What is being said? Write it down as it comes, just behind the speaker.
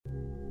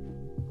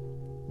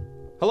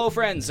Hello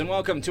friends, and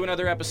welcome to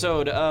another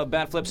episode of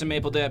Bat Flips and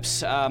Maple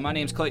Dips. My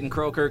name's Clayton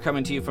Croker,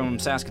 coming to you from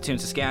Saskatoon,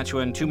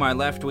 Saskatchewan. To my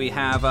left, we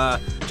have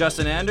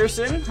Justin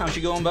Anderson. How's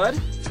you going, bud?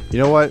 You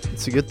know what?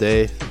 It's a good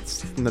day.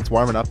 It's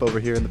warming up over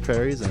here in the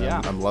prairies, and Yeah.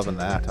 I'm loving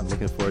that. I'm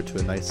looking forward to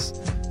a nice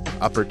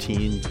upper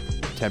teen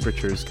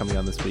temperatures coming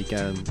on this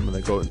weekend. I'm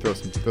going to go out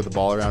and throw the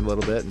ball around a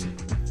little bit and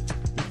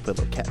play a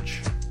little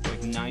catch.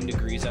 Like 9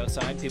 degrees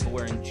outside, people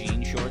wearing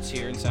jean shorts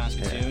here in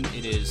Saskatoon.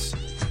 Yeah.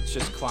 It's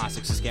just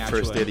classic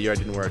Saskatchewan. First day of the year I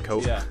didn't wear a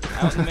coat. Yeah.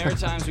 Out in the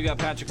Maritimes, we got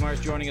Patrick Marsh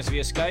joining us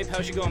via Skype.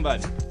 How's you going,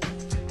 bud?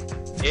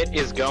 It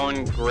is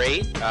going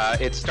great.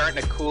 It's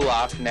starting to cool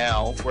off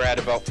now. We're at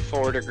about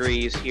 4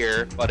 degrees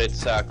here, but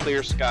it's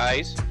clear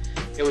skies.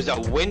 It was a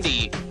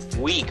windy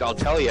week, I'll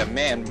tell you.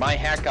 Man, my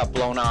hat got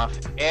blown off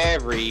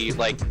every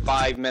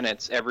 5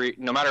 minutes.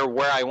 No matter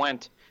where I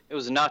went, it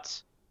was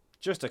nuts.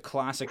 Just a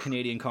classic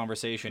Canadian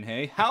conversation,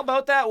 hey? How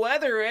about that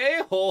weather,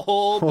 eh?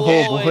 Oh,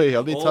 boy. Oh, boy,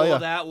 let me tell ya.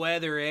 that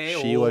weather, eh?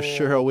 She was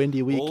sure a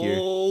windy week here.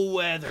 Oh,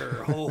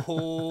 weather.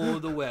 Oh,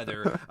 the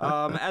weather.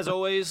 As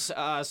always,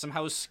 some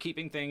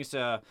housekeeping things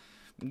to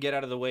get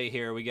out of the way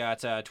here. We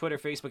got Twitter,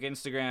 Facebook,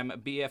 Instagram,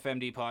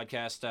 BFMD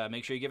Podcast.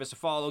 Make sure you give us a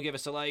follow, give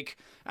us a like,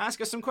 ask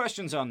us some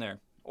questions on there.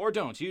 Or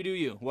don't. You do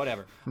you.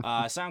 Whatever.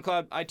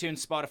 SoundCloud,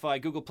 iTunes, Spotify,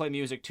 Google Play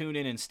Music,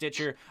 TuneIn, and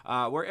Stitcher.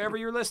 Wherever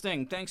you're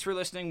listening, thanks for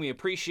listening. We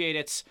appreciate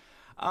it.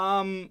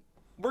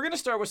 We're going to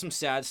start with some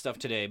sad stuff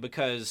today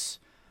because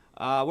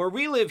where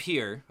we live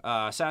here,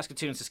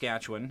 Saskatoon,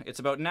 Saskatchewan, it's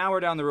about an hour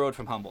down the road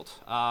from Humboldt.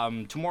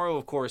 Tomorrow,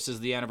 of course,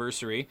 is the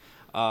anniversary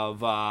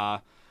of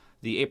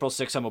the April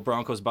 6th Humboldt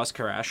Broncos bus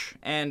crash.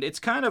 And it's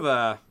kind of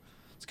a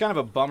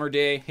bummer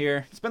day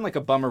here. It's been like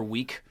a bummer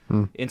week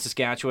in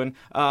Saskatchewan,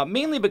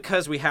 mainly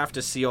because we have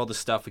to see all the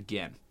stuff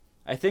again.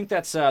 I think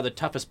that's the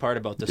toughest part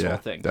about this whole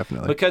thing.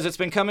 Definitely. Because it's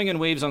been coming in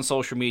waves on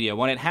social media.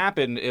 When it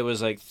happened, it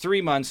was like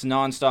 3 months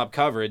nonstop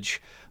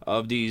coverage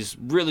of these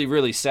really,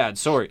 really sad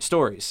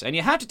stories. And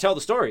you have to tell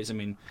the stories. I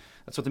mean,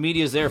 that's what the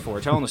media is there for,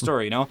 telling the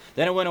story, you know?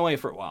 Then it went away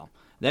for a while.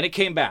 Then it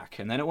came back,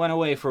 and then it went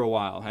away for a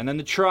while. And then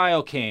the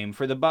trial came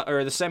for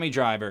the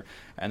semi-driver,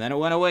 and then it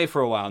went away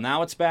for a while.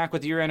 Now it's back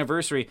with your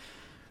anniversary.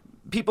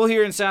 People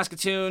here in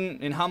Saskatoon,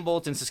 in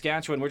Humboldt, in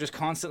Saskatchewan, we're just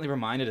constantly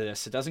reminded of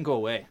this. It doesn't go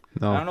away.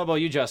 No. I don't know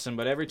about you, Justin,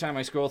 but every time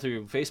I scroll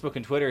through Facebook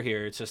and Twitter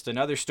here, it's just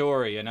another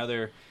story, and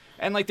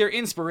they're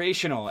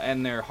inspirational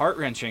and they're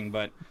heart-wrenching,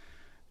 but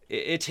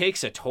it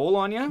takes a toll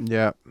on you.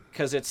 Yeah.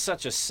 Because it's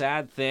such a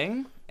sad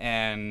thing,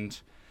 and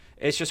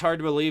it's just hard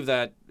to believe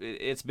that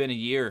it's been a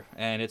year,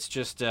 and it's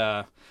just,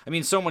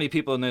 so many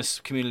people in this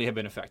community have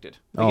been affected.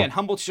 Again,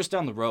 Humboldt's just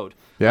down the road.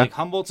 Yeah. Like,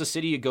 Humboldt's a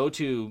city you go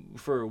to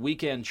for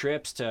weekend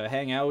trips, to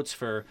hang out,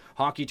 for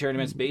hockey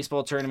tournaments,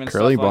 baseball tournaments,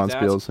 Curling stuff like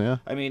that. bonspiels, yeah.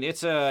 I mean,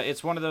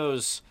 it's one of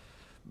those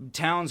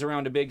towns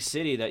around a big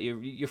city that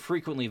you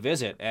frequently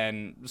visit,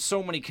 and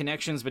so many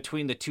connections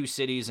between the two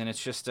cities, and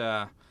it's just,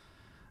 I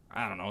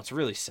don't know. It's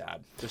really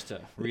sad just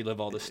to relive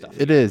all this stuff.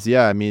 It is,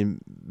 yeah. I mean,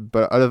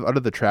 but out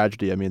of the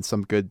tragedy, I mean,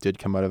 some good did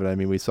come out of it. I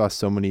mean, we saw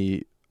so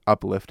many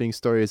uplifting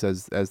stories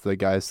as the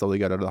guys slowly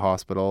got out of the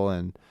hospital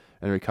and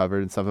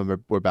recovered, and some of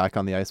them were back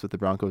on the ice with the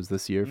Broncos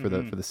this year for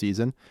the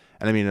season.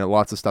 And I mean,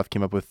 lots of stuff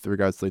came up with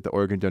regards to the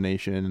organ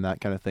donation and that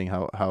kind of thing.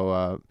 How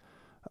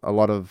a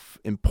lot of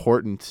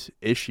important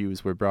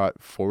issues were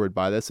brought forward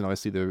by this, and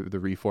obviously the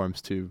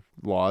reforms to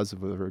laws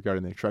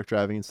regarding the truck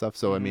driving and stuff.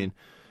 So I mean,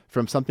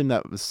 from something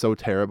that was so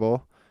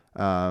terrible,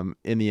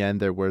 in the end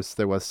there was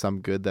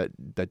some good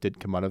that did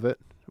come out of it,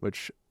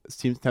 which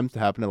tends to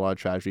happen in a lot of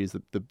tragedies.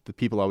 The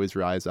people always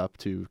rise up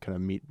to kind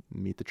of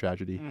meet the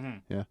tragedy.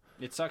 Yeah,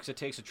 it sucks. It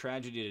takes a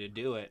tragedy to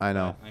do it. I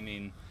know. I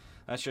mean,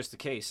 that's just the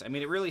case. I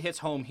mean, it really hits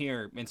home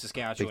here in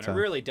Saskatchewan. Big It time.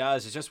 really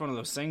does. It's just one of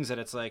those things that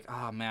it's like,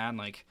 oh man,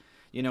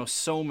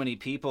 so many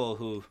people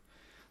who,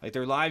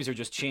 their lives are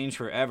just changed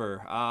forever.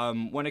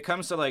 When it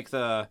comes to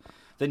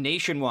the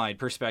nationwide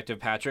perspective,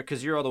 Patrick,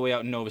 because you're all the way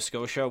out in Nova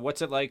Scotia,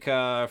 what's it like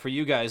for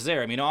you guys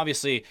there? I mean,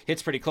 obviously,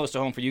 it's pretty close to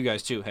home for you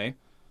guys too, hey?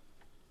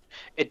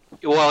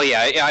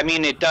 I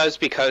mean, it does,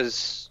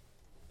 because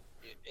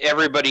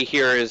everybody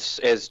here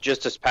is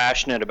just as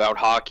passionate about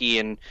hockey.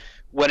 And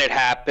when it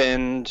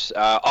happened,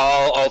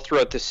 all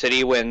throughout the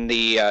city, when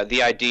the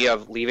idea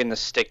of leaving the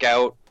stick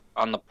out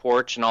on the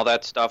porch and all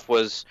that stuff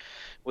was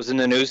in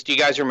the news. Do you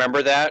guys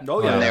remember that?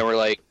 Oh, yeah. And they were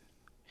like,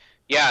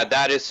 yeah,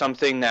 that is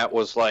something that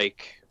was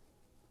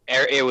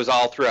it was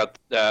all throughout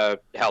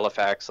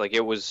Halifax.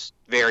 It was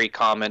very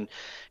common.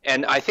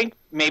 And I think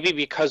maybe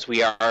because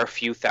we are a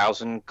few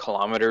thousand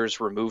kilometers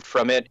removed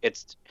from it,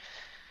 it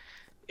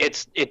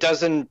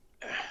doesn't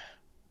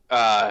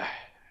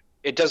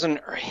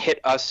hit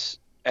us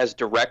as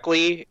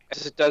directly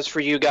as it does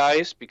for you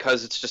guys,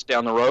 because it's just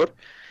down the road.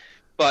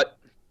 But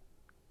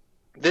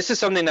this is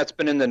something that's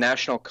been in the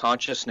national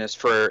consciousness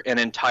for an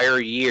entire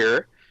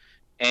year.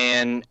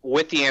 And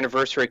with the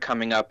anniversary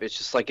coming up, it's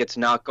just it's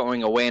not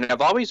going away. And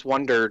I've always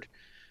wondered,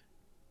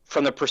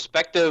 from the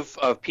perspective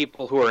of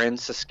people who are in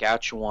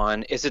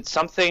Saskatchewan, is it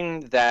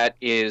something that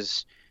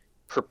is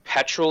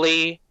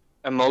perpetually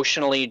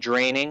emotionally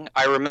draining?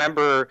 I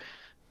remember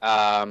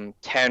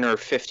 10 or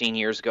 15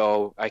 years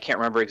ago. I can't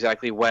remember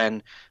exactly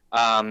when.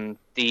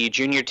 The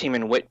junior team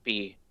in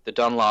Whitby, the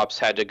Dunlops,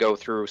 had to go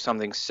through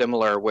something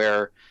similar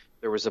where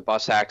there was a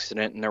bus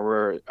accident and there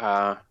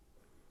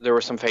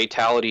were some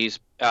fatalities.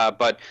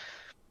 But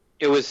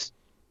it was,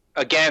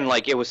 again,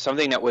 like it was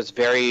something that was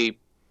very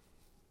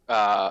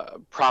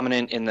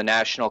prominent in the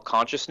national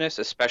consciousness,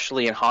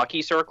 especially in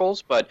hockey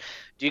circles. But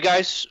do you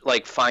guys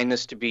like find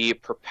this to be a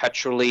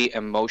perpetually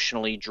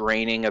emotionally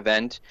draining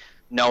event,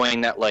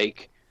 knowing that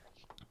like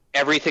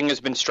everything has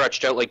been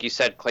stretched out, like you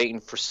said,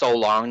 Clayton, for so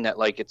long that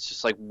like it's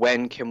just like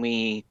when can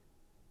we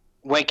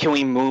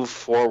move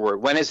forward?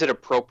 When is it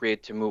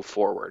appropriate to move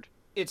forward?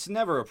 It's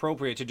never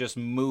appropriate to just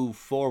move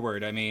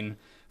forward. I mean,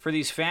 for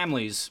these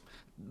families,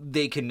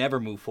 they can never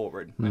move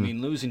forward. I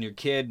mean, losing your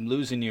kid,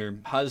 losing your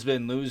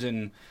husband,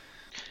 losing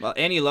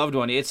any loved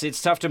one,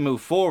 it's tough to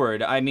move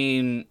forward. I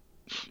mean,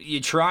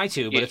 you try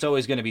to, but it's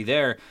always going to be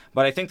there.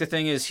 But I think the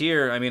thing is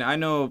here, I mean, I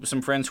know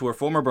some friends who are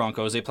former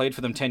Broncos. They played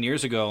for them 10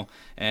 years ago,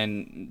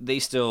 and they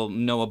still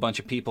know a bunch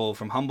of people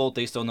from Humboldt.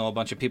 They still know a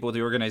bunch of people with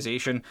the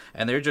organization,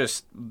 and they're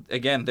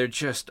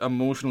just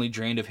emotionally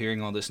drained of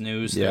hearing all this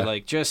news. Yeah. They're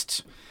like,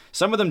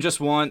 some of them just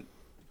want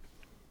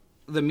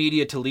the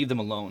media to leave them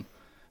alone.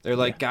 They're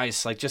like,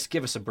 guys, like, just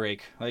give us a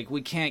break. Like,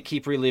 we can't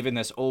keep reliving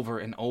this over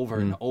and over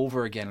and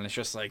over again. And it's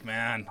just like,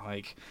 man,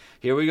 like,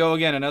 here we go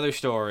again, another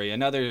story,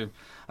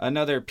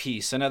 another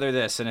piece, another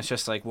this. And it's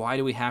just like, why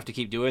do we have to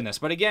keep doing this?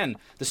 But again,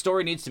 the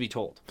story needs to be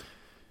told.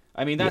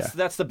 I mean,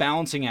 that's the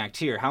balancing act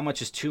here. How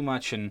much is too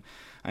much? And,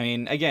 I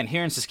mean, again,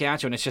 here in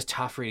Saskatchewan, it's just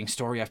tough reading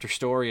story after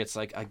story. It's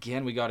like,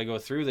 again, we got to go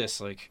through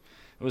this. Like,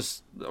 it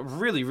was a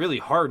really, really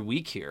hard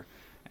week here.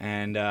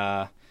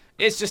 And,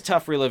 it's just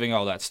tough reliving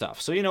all that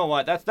stuff. So you know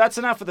what? That's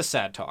enough of the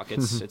sad talk.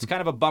 It's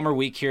kind of a bummer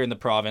week here in the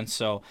province.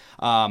 So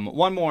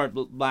one more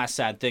last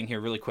sad thing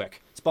here really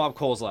quick. It's Bob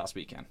Cole's last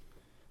weekend.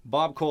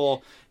 Bob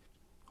Cole,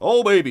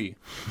 oh baby.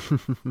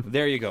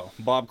 There you go.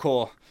 Bob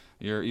Cole,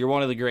 you're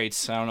one of the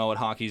greats. I don't know what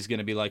hockey's going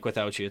to be like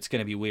without you. It's going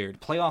to be weird.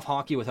 Playoff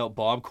hockey without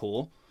Bob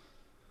Cole.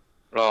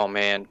 Oh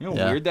man. You know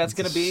how weird that's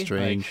going to be?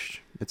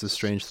 Strange. It's a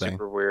strange thing.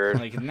 Super weird.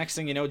 Like, the next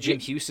thing you know, Jim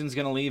Houston's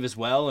going to leave as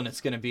well, and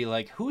it's going to be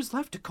like, who's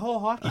left to call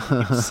hockey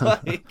games?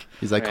 Like,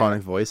 These iconic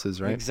voices,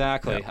 right?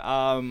 Exactly.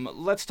 Yeah.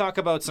 Let's talk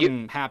about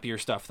some happier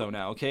stuff, though,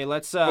 now, okay?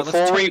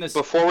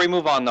 Before we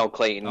move on, though,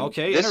 Clayton,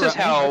 okay, this is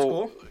how That's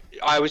cool.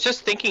 I was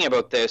just thinking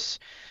about this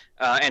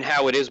and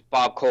how it is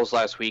Bob Cole's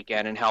last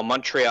weekend and how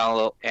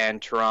Montreal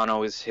and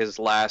Toronto is his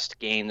last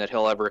game that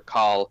he'll ever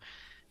call.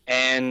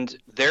 And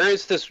there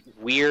is this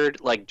weird,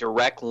 like,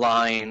 direct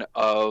line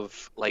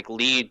of, like,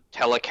 lead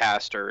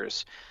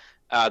telecasters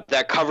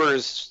that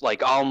covers,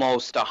 like,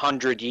 almost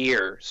 100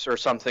 years or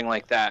something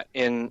like that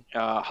in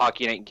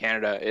Hockey Night in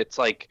Canada. It's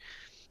like,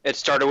 it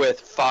started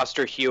with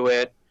Foster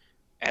Hewitt,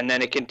 and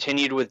then it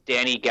continued with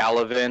Danny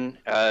Gallivan,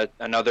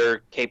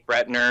 another Cape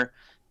Bretoner,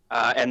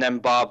 and then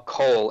Bob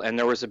Cole. And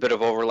there was a bit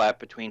of overlap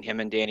between him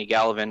and Danny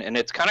Gallivan. And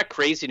it's kind of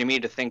crazy to me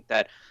to think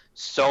that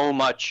so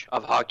much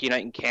of Hockey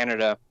Night in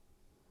Canada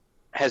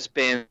has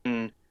been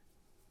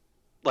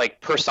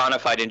like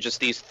personified in just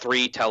these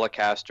three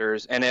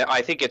telecasters. And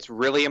I think it's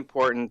really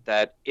important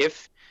that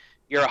if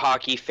you're a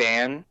hockey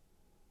fan,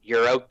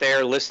 you're out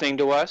there listening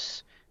to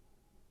us,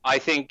 I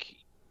think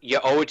you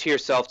owe it to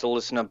yourself to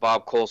listen to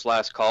Bob Cole's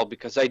last call,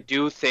 because I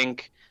do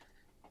think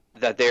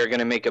that they're going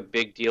to make a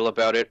big deal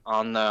about it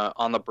on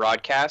the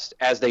broadcast,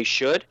 as they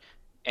should.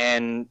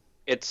 And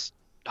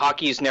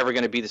hockey is never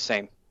going to be the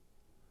same.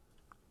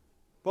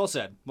 Well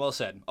said. Well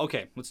said.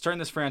 Okay, let's turn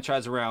this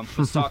franchise around.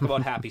 Let's talk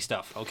about happy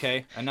stuff,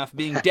 okay? Enough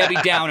being Debbie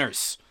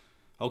Downers,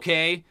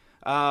 okay?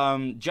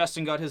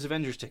 Justin got his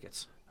Avengers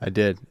tickets. I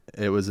did.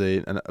 It was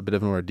a bit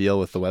of an ordeal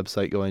with the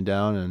website going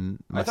down,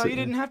 and I thought you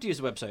didn't have to use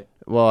the website.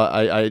 Well,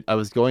 I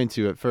was going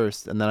to at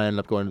first, and then I ended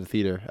up going to the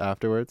theater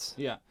afterwards.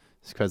 Yeah.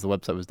 Just because the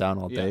website was down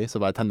all day. So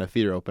by the time the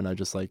theater opened, I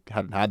just like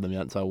hadn't had them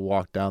yet, so I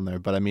walked down there.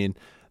 But I mean,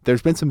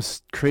 there's been some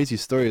crazy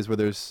stories where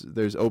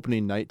there's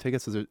opening night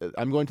tickets. So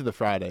I'm going to the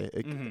Friday.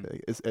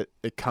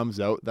 It comes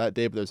out that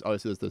day, but there's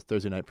obviously those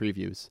Thursday night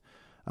previews.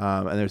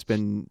 And there's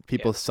been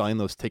people selling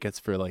those tickets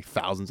for like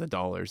thousands of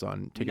dollars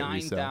on ticket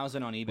resale.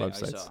 9,000 on eBay.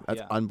 Websites. I saw.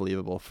 That's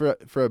unbelievable for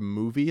a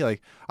movie.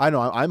 Like, I know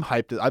I'm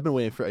hyped. I've been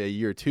waiting for a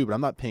year or two, but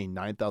I'm not paying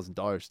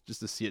 $9,000 just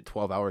to see it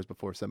 12 hours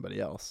before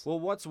somebody else. Well,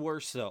 what's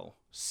worse though,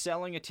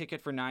 selling a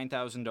ticket for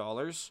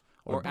 $9,000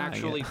 or buying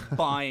actually it.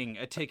 buying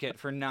a ticket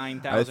for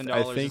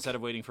 $9,000 instead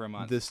of waiting for a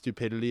month? The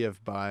stupidity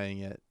of buying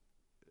it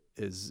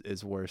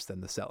is worse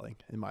than the selling,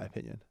 in my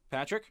opinion.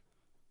 Patrick?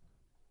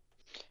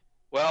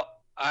 Well,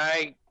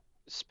 I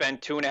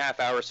spent 2.5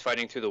 hours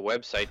fighting through the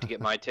website to get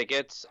my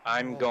tickets.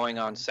 I'm going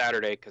on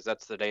Saturday because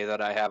that's the day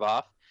that I have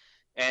off.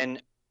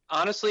 And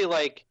honestly,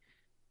 like,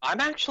 I'm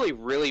actually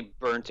really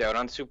burnt out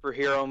on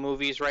superhero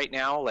movies right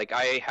now. Like,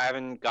 I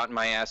haven't gotten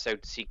my ass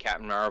out to see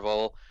Captain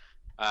Marvel.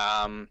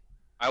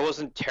 I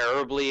wasn't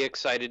terribly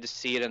excited to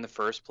see it in the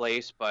first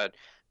place, but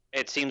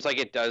it seems like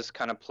it does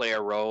kind of play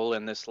a role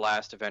in this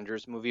last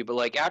Avengers movie. But,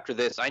 like, after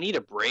this, I need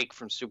a break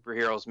from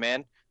superheroes,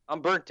 man. I'm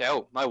burnt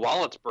out. My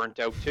wallet's burnt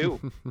out too.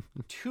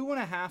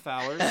 2.5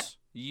 hours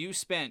you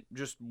spent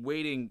just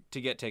waiting to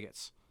get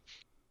tickets.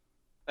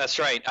 That's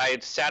right. I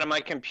had sat on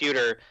my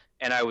computer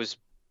and I was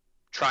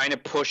trying to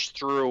push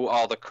through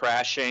all the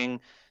crashing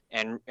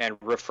and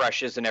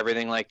refreshes and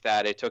everything like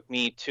that. It took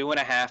me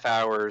 2.5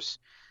 hours,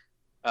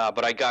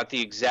 but I got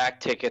the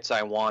exact tickets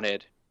I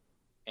wanted.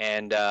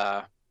 And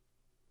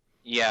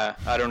yeah,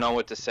 I don't know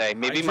what to say.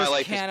 Maybe my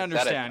life is pathetic.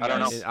 Understand, I don't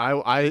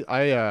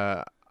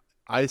know.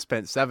 I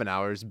spent 7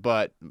 hours,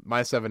 but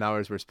my 7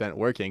 hours were spent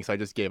working, so I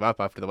just gave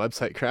up after the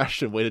website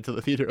crashed and waited till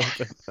the theater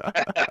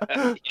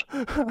opened.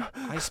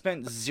 I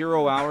spent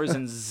 0 hours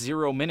and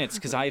 0 minutes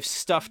because I have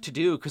stuff to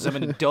do because I'm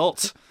an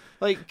adult.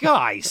 Like,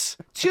 guys,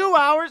 2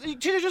 hours? You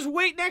should just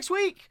wait next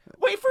week.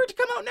 Wait for it to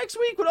come out next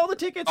week when all the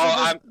tickets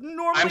are just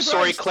normally I'm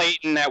sorry, priced.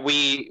 Clayton, that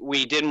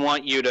we didn't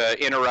want you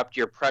to interrupt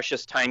your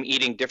precious time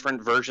eating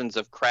different versions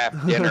of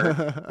Kraft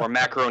Dinner or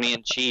macaroni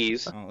and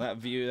cheese. Oh,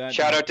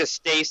 Shout out to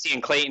Stacy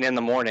and Clayton in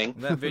the morning.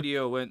 That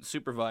video went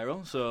super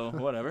viral, so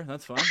whatever,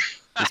 that's fine.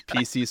 Is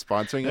PC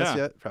sponsoring us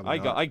yet? Probably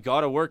not. I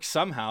gotta work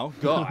somehow.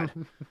 God,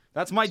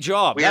 that's my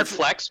job. Weird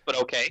flex, but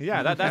okay.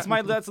 Yeah,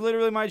 that's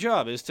literally my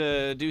job, is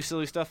to do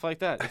silly stuff like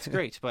that. It's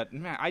great, but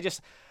man, I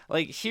just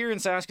like here in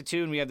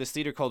Saskatoon we have this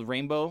theater called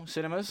Rainbow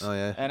Cinemas. Oh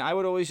yeah. And I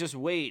would always just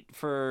wait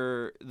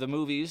for the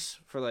movies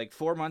for like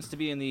 4 months to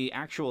be in the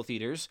actual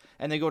theaters,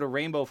 and they go to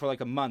Rainbow for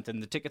like a month,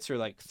 and the tickets are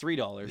like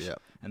 $3. Yeah.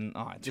 And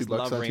I just $2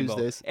 love on Rainbow.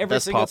 Tuesdays. Every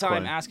Best single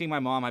popcorn. time asking my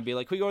mom, I'd be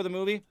like, "Can we go to the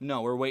movie?"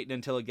 No, we're waiting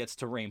until it gets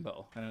to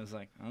Rainbow. And I was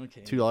like,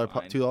 okay.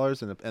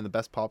 $2 and the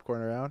best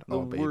popcorn around. The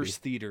Oh, baby.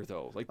 worst theater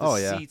though, like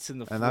the seats and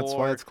the floor. And that's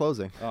why it's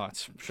closing. Oh,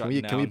 it's Can shutting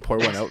we, down. can we pour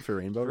one out for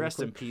Rainbow? Rest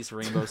in peace,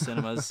 Rainbow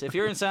Cinemas. If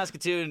you're in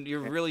Saskatoon,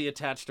 you're really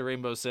attached to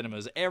Rainbow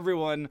Cinemas.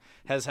 Everyone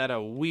has had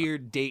a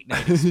weird date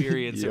night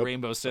experience at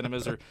Rainbow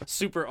Cinemas, or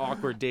super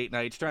awkward date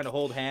nights, trying to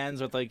hold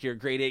hands with like your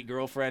grade 8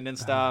 girlfriend and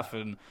stuff.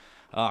 And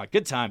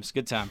good times,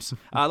 good times.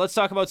 Let's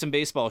talk about some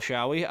baseball,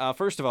 shall we?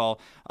 First of all,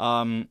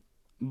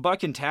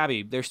 Buck and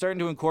Tabby, they're starting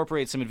to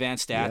incorporate some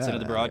advanced stats into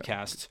the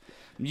broadcast.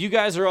 You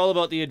guys are all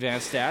about the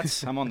advanced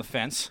stats. I'm on the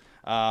fence.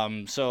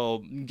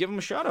 So give them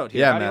a shout out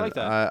here. Yeah, How do man. you like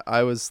that?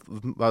 I was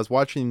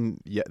watching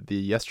the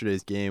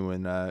yesterday's game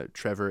when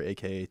Trevor,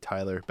 aka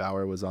Tyler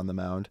Bauer, was on the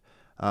mound,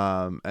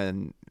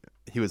 and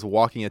he was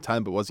walking a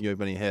ton but wasn't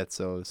giving any hits.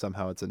 So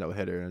somehow it's a no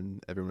hitter,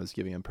 and everyone was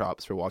giving him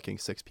props for walking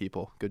 6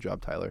 people. Good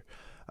job, Tyler.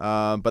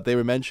 But they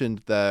were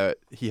mentioned that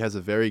he has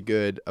a very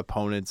good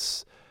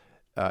opponent's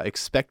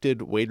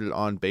expected weighted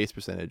on base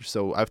percentage.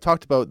 So I've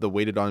talked about the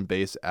weighted on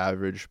base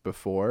average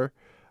before,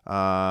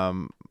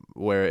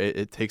 where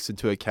it takes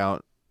into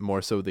account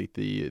more so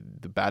the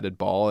batted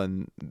ball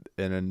and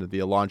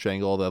the launch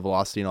angle, the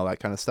velocity, and all that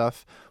kind of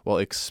stuff. Well,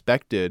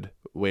 expected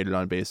weighted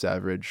on base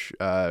average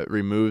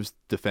removes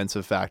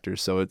defensive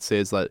factors. So it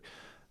says that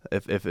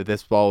if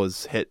this ball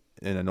was hit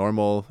in a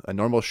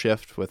normal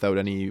shift without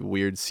any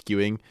weird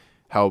skewing,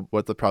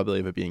 what's the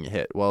probability of it being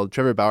hit? Well,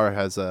 Trevor Bauer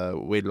has a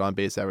weighted on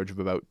base average of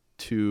about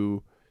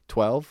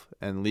 212,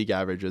 and league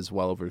average is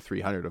well over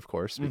 300, of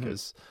course,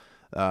 because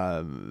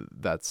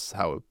that's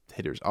how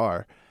hitters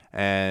are.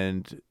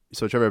 And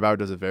so Trevor Bauer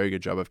does a very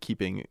good job of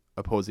keeping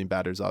opposing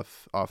batters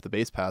off the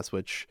base paths,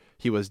 which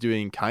he was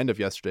doing kind of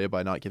yesterday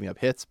by not giving up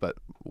hits, but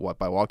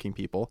by walking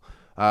people.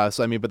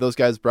 But those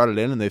guys brought it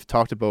in, and they've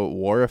talked about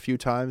WAR a few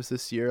times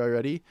this year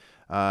already.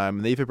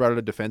 They even brought out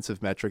a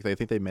defensive metric. I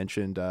think they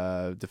mentioned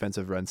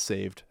defensive runs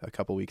saved a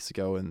couple weeks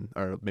ago,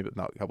 or maybe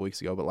not a couple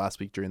weeks ago, but last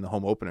week during the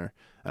home opener.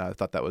 I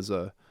thought that was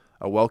a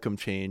welcome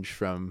change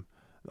from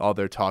all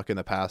their talk in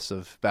the past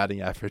of batting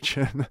average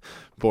and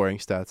boring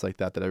stats like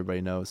that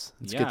everybody knows.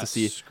 It's good to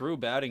see. Screw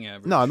batting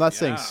average. No, I'm not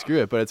saying screw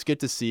it, but it's good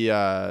to see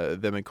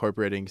them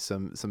incorporating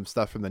some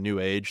stuff from the new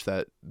age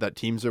that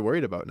teams are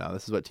worried about now.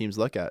 This is what teams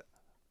look at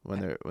when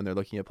they're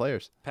looking at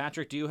players.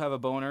 Patrick, do you have a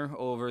boner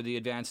over the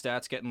advanced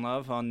stats getting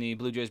love on the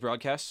Blue Jays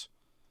broadcasts?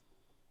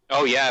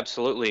 Oh yeah,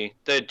 absolutely.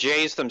 The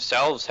Jays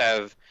themselves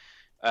have.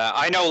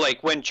 I know,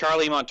 like when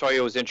Charlie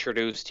Montoya was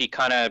introduced, he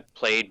kind of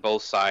played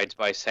both sides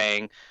by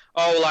saying,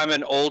 "Oh, well, I'm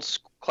an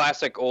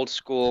classic old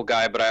school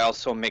guy, but I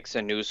also mix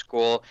in new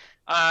school."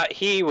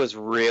 He was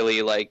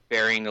really like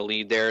bearing the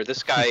lead there.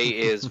 This guy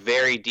is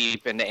very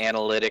deep into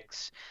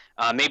analytics.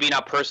 Maybe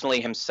not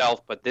personally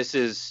himself, but this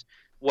is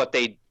what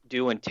they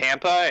do in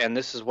Tampa, and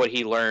this is what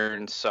he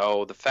learned.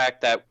 So the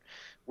fact that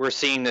we're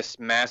seeing this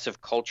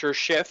massive culture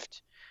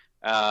shift,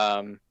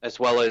 as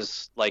well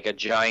as like a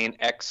giant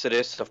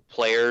exodus of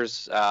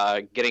players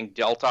getting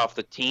dealt off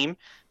the team,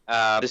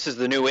 this is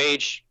the new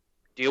age.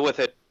 Deal with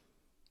it.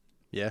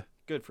 Yeah.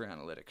 Good for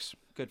analytics.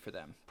 Good for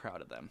them.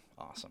 Proud of them.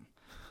 Awesome.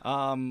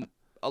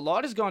 A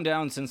lot has gone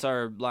down since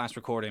our last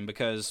recording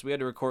because we had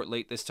to record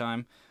late this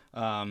time.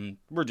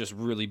 We're just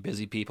really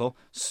busy people.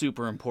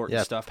 Super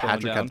important stuff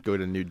Patrick going had down. to go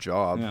to a new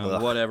job.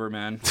 Whatever,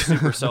 man.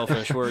 Super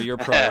selfish. Where are your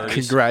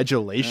priorities?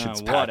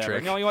 Congratulations, Whatever.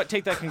 Patrick. No, you know what?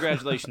 Take that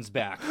congratulations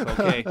back,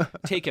 okay?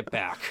 Take it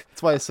back.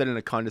 That's why I said it in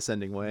a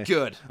condescending way.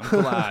 Good. I'm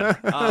glad.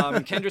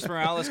 Kendrys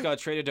Morales got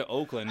traded to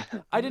Oakland.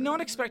 I did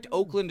not expect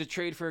Oakland to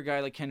trade for a guy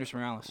like Kendrys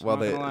Morales. Well,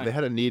 they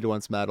had a need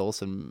once Matt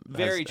Olson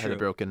had a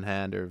broken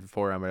hand or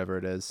forearm, whatever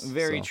it is.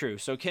 Very true.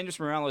 So Kendrys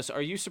Morales,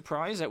 are you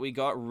surprised that we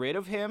got rid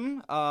of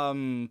him?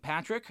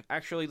 Patrick,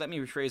 actually, let me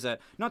rephrase that.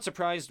 Not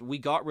surprised we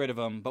got rid of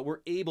him, but we're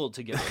able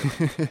to get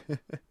rid of him.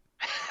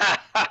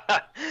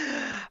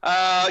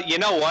 You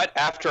know what?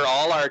 After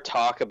all our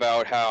talk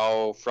about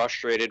how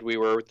frustrated we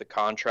were with the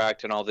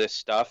contract and all this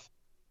stuff,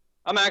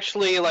 I'm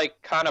actually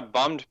kind of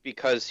bummed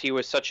because he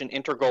was such an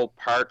integral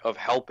part of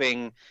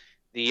helping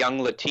the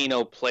young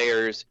Latino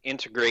players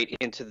integrate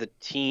into the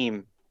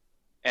team.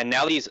 And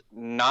now that he's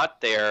not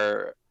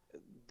there,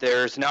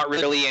 there's not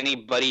really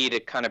anybody to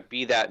kind of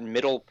be that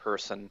middle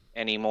person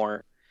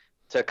anymore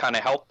to kind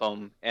of help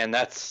them. And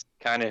that's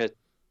kind of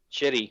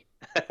shitty.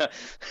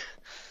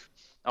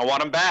 I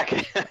want him back.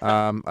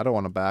 I don't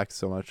want him back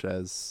so much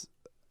as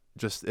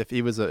just if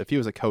he was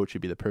a coach, he'd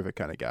be the perfect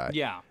kind of guy.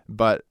 Yeah.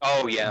 But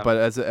but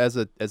as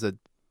a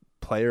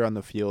player on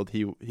the field,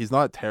 he's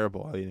not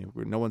terrible. I mean,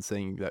 no one's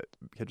saying that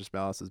Kendrys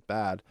Morales is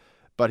bad,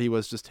 but he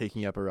was just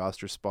taking up a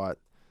roster spot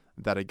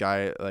that a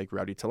guy like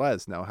Rowdy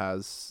Tellez now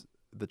has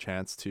the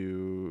chance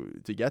to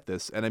get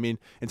this. And I mean,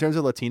 in terms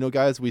of Latino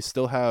guys, we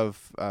still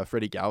have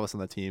Freddie Galvis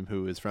on the team,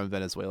 who is from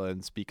Venezuela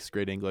and speaks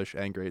great English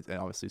and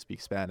obviously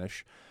speaks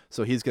Spanish.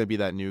 So he's going to be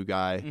that new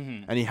guy,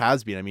 and he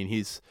has been. I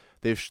mean,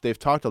 they've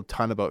talked a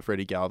ton about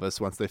Freddie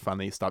Galvis once they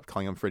finally stopped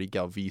calling him Freddie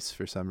Galvis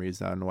for some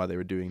reason. I don't know why they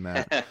were doing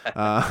that.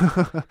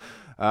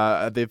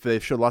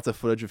 They've showed lots of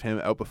footage of him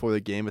out before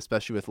the game,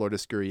 especially with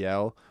Lourdes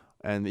Gurriel.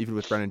 And even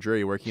with Brennan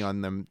Drury working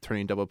on them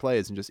turning double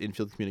plays and just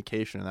infield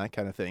communication and that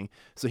kind of thing.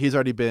 So he's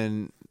already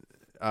been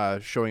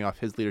showing off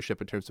his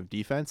leadership in terms of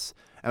defense.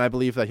 And I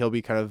believe that he'll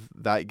be kind of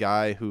that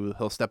guy who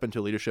he'll step into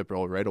a leadership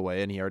role right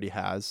away, and he already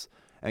has,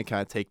 and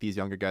kind of take these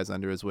younger guys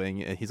under his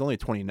wing. And he's only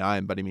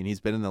 29, but I mean, he's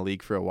been in the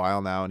league for a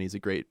while now, and he's a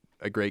great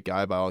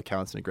guy by all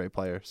accounts and a great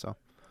player. So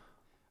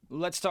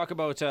let's talk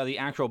about the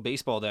actual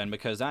baseball then,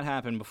 because that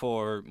happened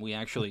before we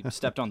actually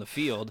stepped on the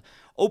field.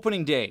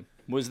 Opening day.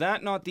 Was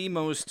that not the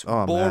most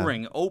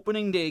boring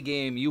opening day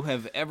game you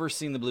have ever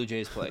seen the Blue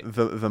Jays play?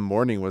 The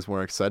morning was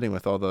more exciting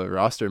with all the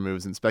roster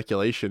moves and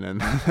speculation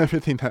and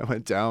everything that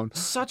went down.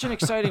 Such an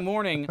exciting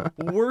morning.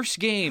 Worst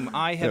game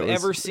I have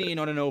ever seen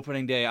on an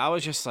opening day. I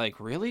was just like,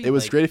 really? It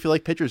was great if you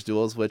like pitchers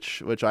duels,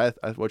 which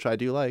I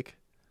do like.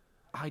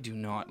 I do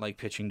not like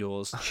pitching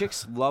duels.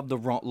 Chicks love the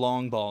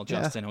long ball,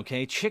 Justin,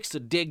 okay? Chicks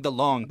dig the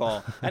long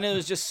ball. And it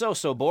was just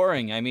so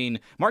boring. I mean,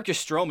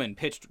 Marcus Stroman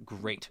pitched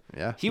great.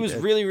 Yeah. He was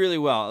really, really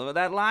well.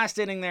 That last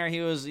inning there,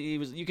 he was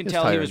you can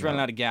tell he was running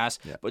out of gas.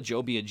 Yeah. But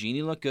Joe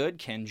Biagini looked good.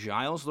 Ken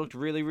Giles looked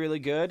really, really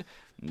good.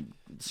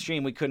 It's a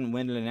shame we couldn't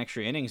win in an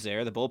extra innings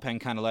there. The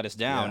bullpen kind of let us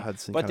down. Yeah,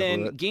 but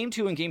then Game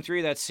 2 and Game 3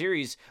 of that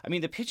series, I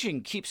mean, the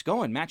pitching keeps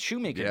going. Matt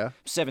Shoemaker,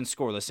 7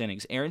 scoreless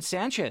innings. Aaron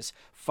Sanchez,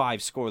 5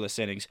 scoreless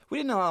innings. We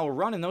didn't allow a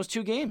run in those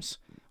 2 games.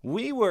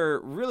 We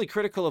were really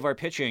critical of our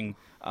pitching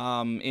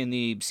in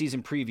the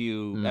season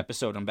preview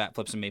episode on Bat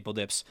Flips and Maple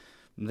Dips.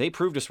 They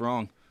proved us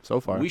wrong. So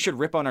far. We should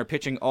rip on our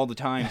pitching all the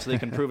time so they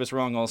can prove us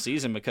wrong all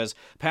season because,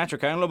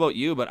 Patrick, I don't know about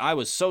you, but I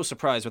was so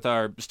surprised with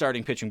our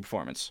starting pitching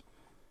performance.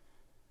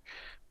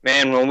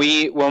 Man, when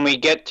we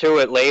get to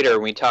it later,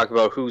 when we talk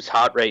about who's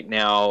hot right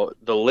now,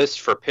 the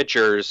list for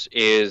pitchers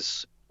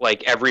is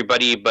like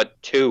everybody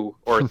but 2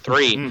 or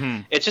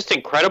 3. It's just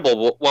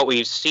incredible what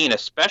we've seen,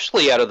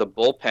 especially out of the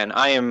bullpen.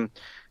 I am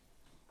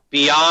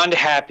beyond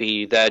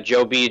happy that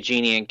Joe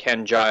Biagini and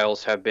Ken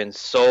Giles have been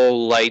so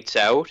lights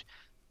out.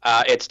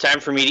 It's time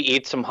for me to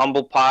eat some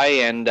humble pie,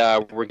 and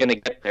we're going to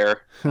get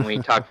there when we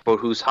talk about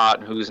who's hot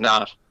and who's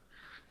not.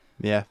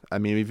 Yeah, I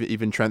mean,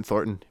 even Trent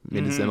Thornton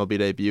made his MLB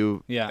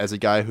debut as a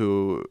guy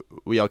who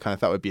we all kind of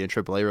thought would be in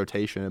AAA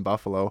rotation in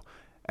Buffalo,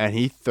 and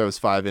he throws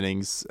 5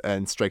 innings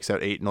and strikes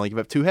out 8 and only give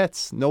up 2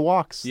 hits, no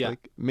walks. Yeah.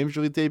 Like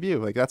Major League debut.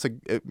 Like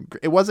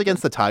it was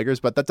against the Tigers,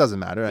 but that doesn't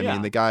matter. I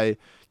mean, the guy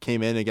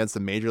came in against the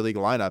Major League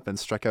lineup and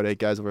struck out 8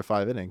 guys over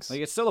 5 innings.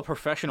 Like it's still a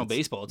professional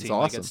baseball team. It's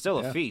awesome. Like it's still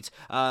a feat.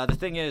 The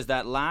thing is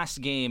that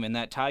last game in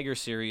that Tiger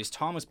series,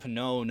 Thomas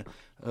Pannone.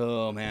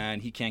 Oh man,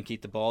 he can't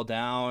keep the ball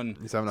down.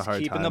 He's having a hard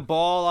time keeping the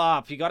ball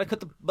up. You got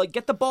to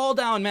get the ball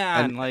down,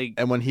 man.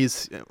 And when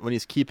he's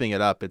keeping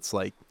it up, it's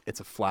like it's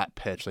a flat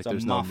pitch. Like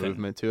there's muffin. No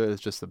movement to it.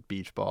 It's just a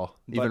beach ball.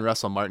 Even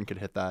Russell Martin could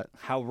hit that.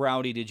 How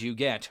rowdy did you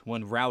get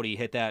when Rowdy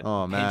hit that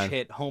pinch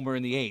hit homer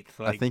in the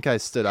 8th? I think I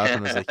stood up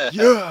and was like,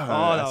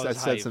 yeah. I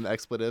said some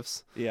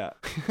expletives. Yeah.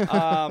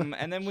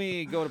 And then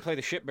we go to play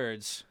the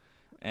Shitbirds.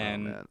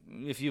 And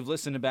if you've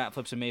listened to Bat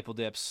Flips and Maple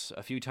Dips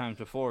a few times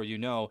before, you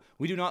know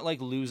we do not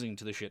like losing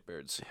to the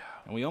Shitbirds. Yeah.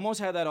 And we almost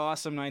had that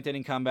awesome 9th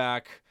inning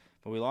comeback,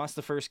 but we lost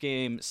the first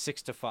game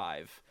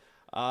 6-5.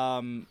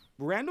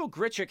 Randall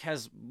Grichuk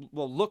has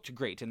looked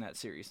great in that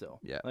series though.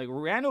 Yeah. Like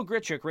Randall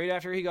Grichuk, right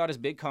after he got his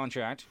big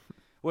contract,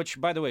 Which,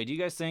 by the way, do you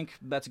guys think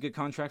that's a good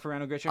contract for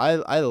Randall Grichuk?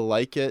 I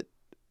like it.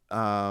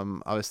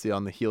 Obviously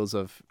on the heels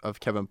of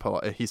Kevin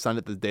Pillar, he signed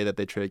it the day that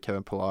they traded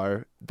Kevin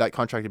Pillar. That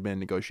contract had been in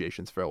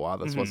negotiations for a while.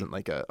 This wasn't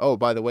like a, oh,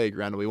 by the way,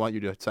 Randall, we want you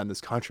to sign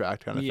this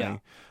contract kind of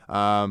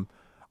thing.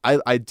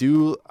 I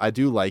do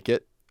like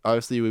it.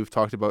 Obviously, we've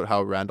talked about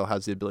how Randall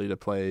has the ability to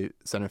play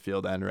center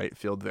field and right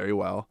field very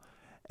well,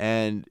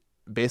 and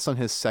based on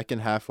his second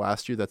half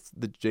last year, that's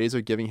the Jays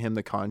are giving him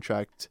the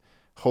contract,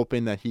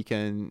 hoping that he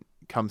can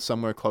come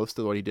somewhere close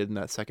to what he did in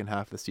that second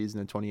half of the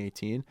season in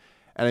 2018.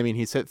 And I mean,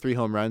 he's hit 3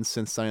 home runs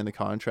since signing the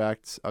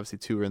contract. Obviously,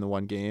 2 were in the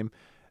one game,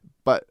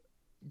 but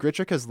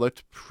Grichuk has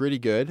looked pretty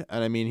good.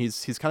 And I mean,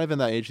 he's kind of in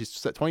that age.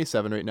 He's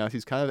 27 right now.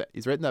 He's right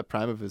in that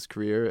prime of his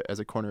career as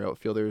a corner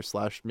outfielder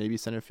 / maybe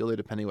center fielder,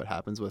 depending what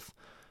happens with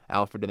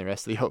Alfred and the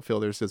rest of the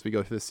outfielders as we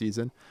go through the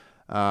season.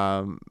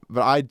 But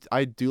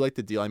I do like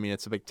the deal. I mean,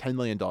 it's like $10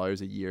 million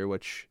a year,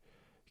 which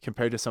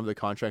compared to some of the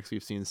contracts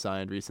we've seen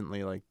signed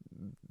recently, like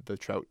the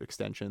Trout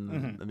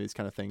extension and these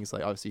kind of things,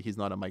 like obviously he's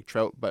not a Mike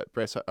Trout, but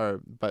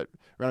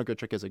Randall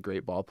Grichuk is a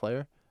great ball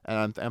player,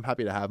 and I'm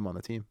happy to have him on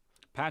the team.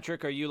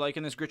 Patrick, are you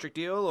liking this Grichuk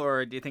deal,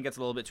 or do you think it's a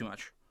little bit too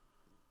much?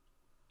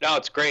 No,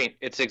 it's great.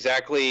 It's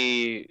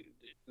exactly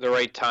the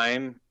right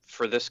time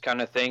for this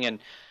kind of thing, and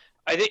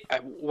I think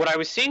what I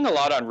was seeing a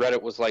lot on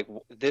Reddit was like,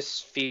 this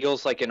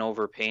feels like an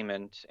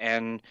overpayment.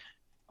 And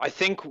I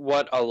think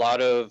what a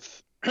lot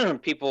of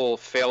people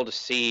fail to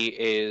see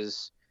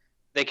is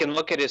they can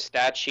look at his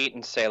stat sheet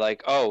and say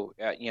like, oh,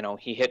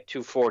 he hit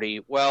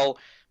 240. Well,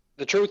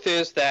 the truth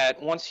is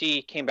that once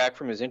he came back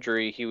from his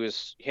injury, he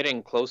was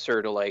hitting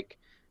closer to like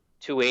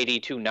 280,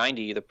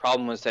 290. The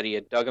problem was that he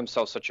had dug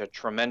himself such a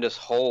tremendous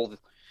hole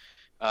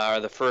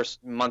the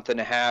first month and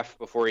a half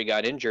before he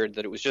got injured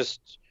that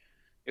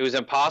it was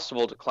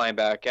impossible to climb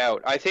back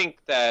out. I think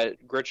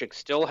that Grichuk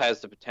still has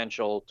the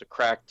potential to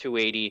crack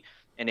 280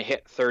 and to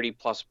hit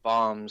 30-plus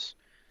bombs.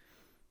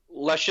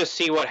 Let's just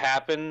see what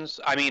happens.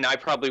 I mean, I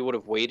probably would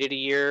have waited a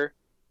year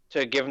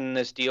to give him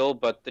this deal,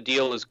 but the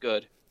deal is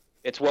good.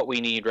 It's what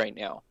we need right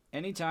now.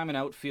 Anytime an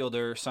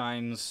outfielder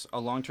signs a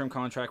long-term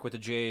contract with the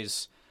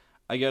Jays,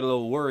 I get a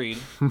little worried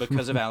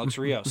because of Alex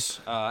Rios.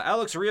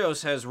 Alex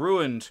Rios has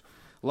ruined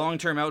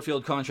long-term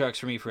outfield contracts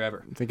for me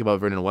forever. Think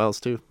about Vernon Wells,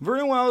 too.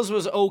 Vernon Wells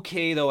was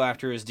okay, though,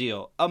 after his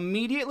deal.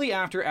 Immediately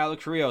after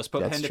Alex Rios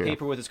put pen to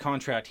paper with his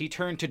contract, he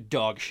turned to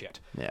dog shit.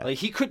 Yeah. Like,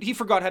 he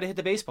forgot how to hit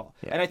the baseball.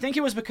 Yeah. And I think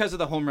it was because of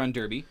the home run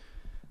derby.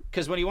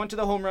 Because when he went to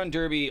the home run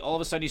derby, all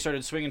of a sudden he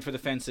started swinging for the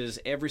fences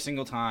every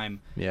single time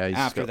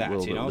after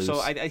that,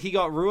 So he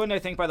got ruined, I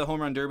think, by the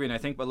home run derby, and I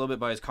think a little bit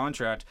by his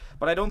contract.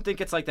 But I don't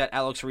think it's like that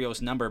Alex Rios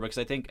number, because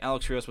I think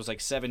Alex Rios was like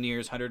 7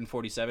 years,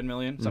 $147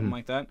 million, something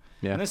like that.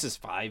 Yeah. And this is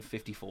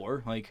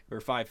 554,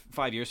 or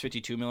 5 years,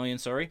 $52 million.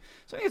 Sorry.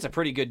 So I think it's a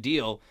pretty good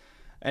deal.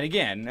 And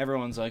again,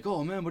 everyone's like,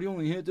 oh, man, but he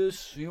only hit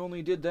this, he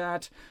only did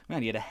that.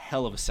 Man, he had a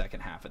hell of a second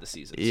half of the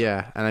season. So.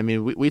 Yeah, and I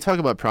mean, we talk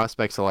about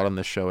prospects a lot on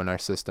this show in our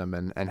system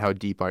and how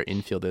deep our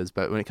infield is,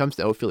 but when it comes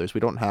to outfielders, we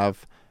don't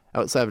have,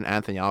 outside of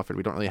Anthony Alford,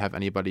 we don't really have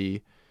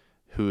anybody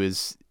who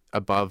is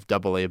above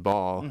AA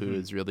ball, who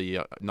is really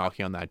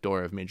knocking on that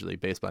door of Major League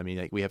Baseball. I mean,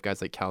 like, we have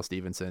guys like Cal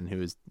Stevenson,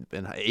 who's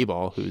been A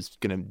ball, who's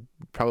going to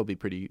probably be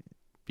pretty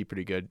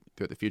good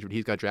throughout the future, but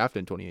he's got drafted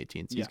in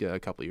 2018, so he's got a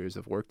couple of years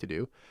of work to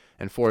do.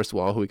 And Forrest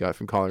Wall, who we got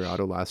from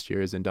Colorado last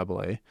year, is in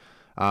AA.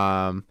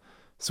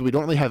 So we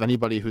don't really have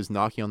anybody who's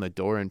knocking on the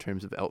door in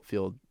terms of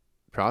outfield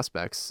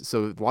prospects.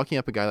 So locking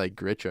up a guy like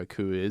Grichuk,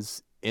 who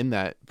is in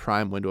that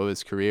prime window of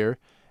his career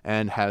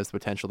and has the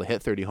potential to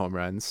hit 30 home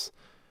runs,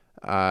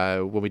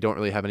 when we don't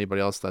really have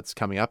anybody else that's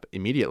coming up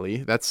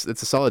immediately, it's a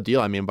solid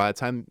deal. I mean, by the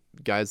time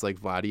guys like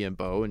Vladdy and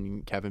Bo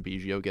and Kevin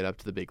Biggio get up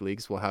to the big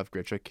leagues, we'll have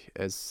Grichuk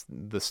as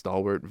the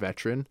stalwart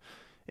veteran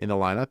in the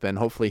lineup, and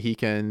hopefully he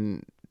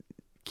can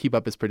keep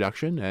up his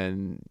production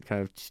and kind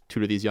of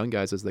tutor these young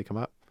guys as they come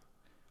up.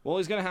 Well,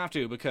 he's going to have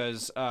to,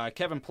 because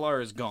Kevin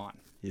Pillar is gone.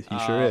 He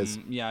sure is.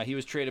 Yeah, he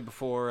was traded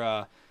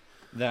before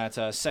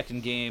that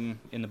second game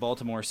in the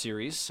Baltimore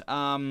series.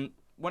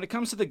 When it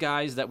comes to the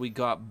guys that we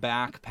got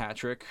back,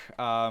 Patrick,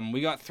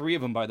 we got 3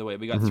 of them, by the way.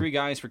 We got 3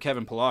 guys for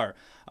Kevin Pillar.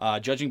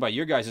 Judging by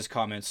your guys'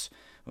 comments,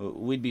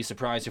 we'd be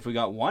surprised if we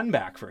got 1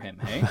 back for him,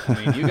 hey?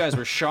 I mean, you guys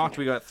were shocked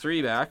we got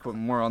 3 back, but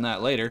more on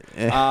that later.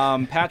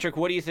 Patrick,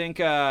 what do you think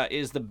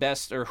is the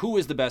best, or who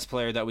is the best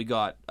player that we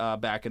got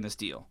back in this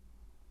deal?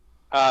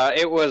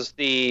 It was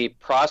the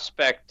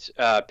prospect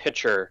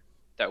pitcher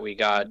that we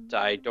got.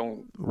 I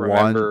don't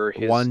remember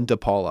his... Juan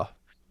DePaula.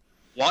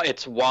 Well,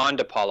 it's Juan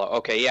DePaula.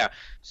 Okay, yeah.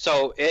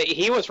 So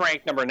he was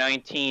ranked number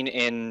 19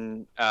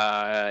 in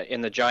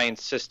the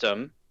Giants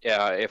system,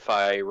 if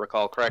I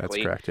recall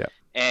correctly. That's correct,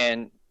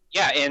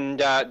 yeah.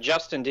 And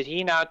Justin, did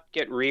he not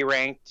get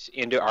re-ranked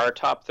into our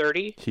top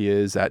 30? He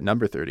is at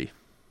number 30.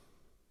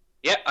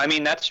 Yeah, I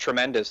mean, that's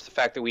tremendous, the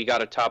fact that we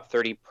got a top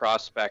 30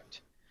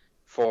 prospect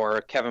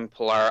for Kevin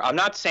Pillar. I'm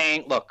not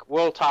saying, look,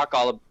 we'll talk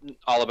all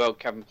about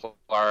Kevin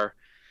Pillar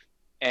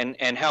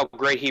and how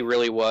great he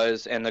really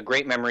was and the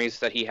great memories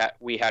that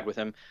we had with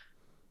him,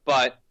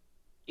 but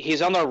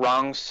he's on the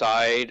wrong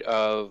side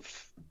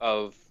of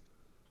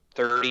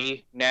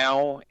 30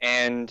 now,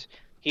 and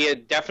he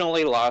had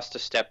definitely lost a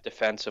step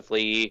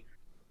defensively.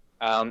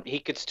 He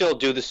could still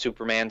do the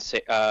Superman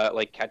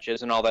like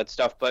catches and all that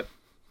stuff, but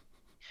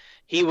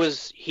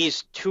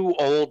he's too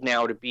old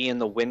now to be in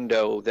the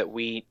window that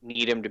we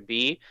need him to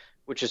be,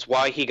 which is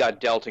why he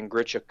got dealt and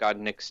Grichuk got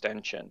an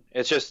extension.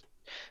 It's just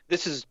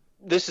this is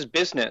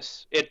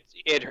business.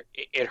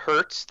 It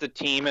hurts the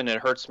team and it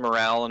hurts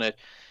morale and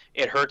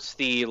it hurts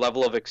the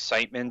level of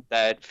excitement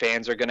that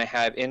fans are going to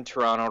have in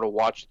Toronto to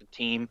watch the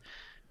team,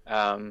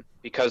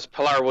 because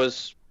Pilar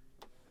was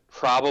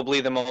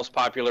probably the most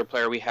popular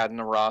player we had in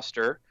the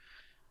roster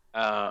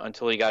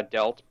until he got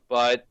dealt.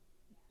 But,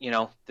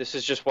 this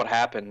is just what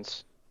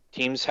happens.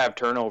 Teams have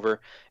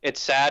turnover.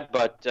 It's sad,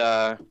 but,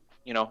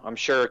 I'm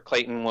sure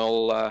Clayton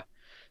will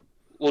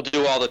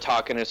do all the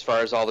talking as far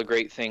as all the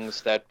great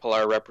things that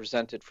Pilar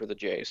represented for the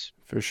Jays.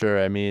 For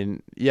sure. I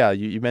mean, yeah,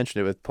 you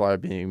mentioned it with Pilar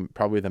being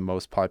probably the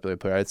most popular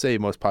player. I'd say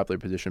most popular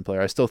position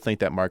player. I still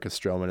think that Marcus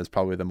Stroman is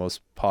probably the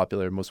most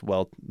popular,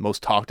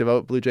 most talked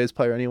about Blue Jays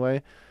player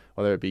anyway,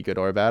 whether it be good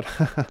or bad.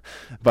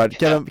 But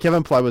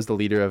Kevin Pilar was the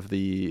leader of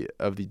the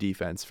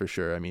defense for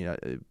sure. I mean,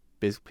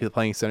 basically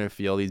playing center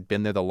field, he's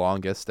been there the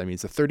longest. I mean,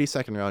 it's a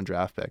 32nd round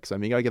draft pick. So I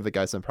mean, you got to give the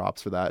guy some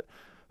props for that,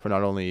 for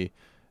not only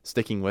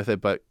sticking with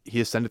it, but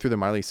he ascended through the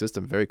minor league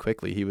system very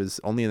quickly. He was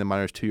only in the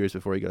minors 2 years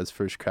before he got his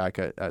first crack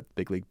at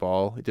big league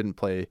ball. He didn't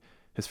play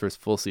his first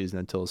full season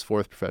until his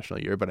 4th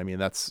professional year, but I mean,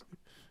 that's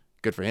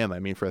good for him. I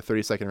mean, for a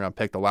 32nd round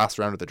pick, the last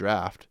round of the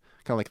draft,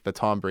 kind of like the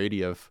Tom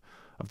Brady of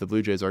the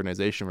Blue Jays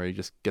organization, where he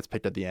just gets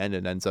picked at the end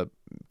and ends up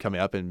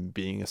coming up and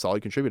being a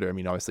solid contributor. I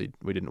mean, obviously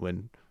we didn't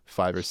win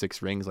 5 or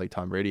 6 rings like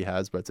Tom Brady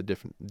has, but it's a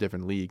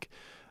different league.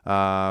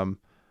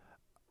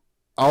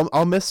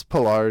 I'll miss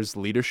Pilar's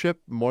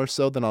leadership more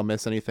so than I'll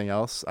miss anything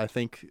else. I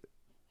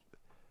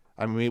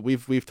mean,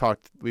 we've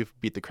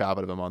beat the crap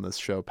out of him on this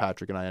show,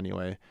 Patrick and I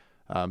anyway,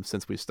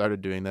 since we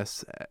started doing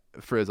this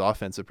for his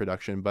offensive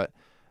production. But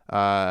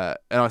and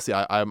honestly,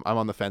 I'm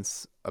on the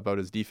fence about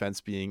his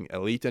defense being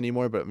elite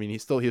anymore. But I mean, he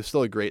was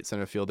still a great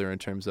center fielder in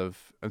terms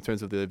of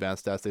the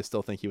advanced stats. They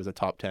still think he was a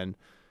top 10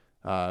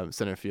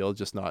 center field,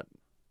 just not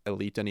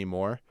elite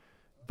anymore.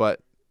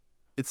 But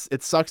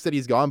it sucks that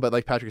he's gone, but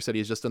like Patrick said,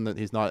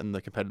 he's not in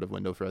the competitive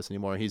window for us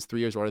anymore. He's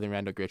 3 years older than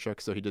Randall Grichuk,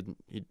 so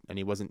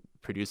he wasn't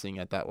producing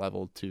at that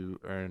level to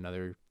earn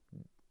another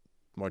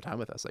more time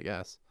with us, I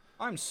guess.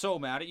 I'm so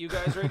mad at you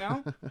guys right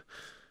now.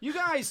 You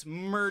guys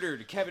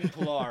murdered Kevin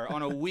Pilar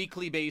on a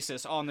weekly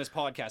basis on this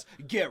podcast.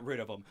 Get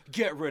rid of him.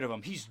 Get rid of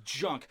him. He's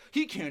junk.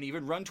 He can't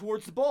even run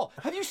towards the ball.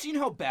 Have you seen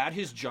how bad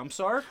his jumps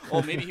are?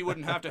 Oh, maybe he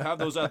wouldn't have to have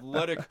those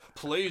athletic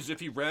plays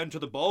if he ran to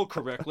the ball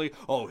correctly.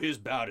 Oh, his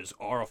bat is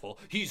awful.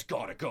 He's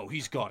got to go.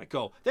 He's got to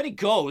go. Then he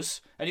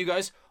goes, and you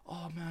guys,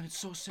 oh, man, it's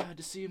so sad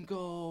to see him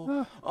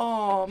go.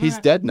 Oh, man. He's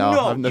dead now.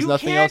 No, there's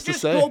nothing else to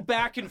say. You can't just go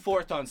back and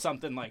forth on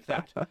something like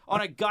that.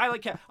 On a guy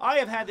like I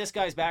have had this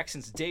guy's back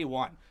since day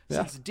one.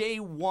 Since day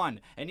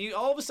one. And you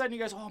all of a sudden you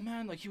guys, oh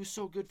man, like he was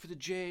so good for the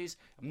Jays.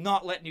 I'm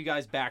not letting you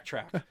guys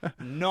backtrack.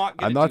 I'm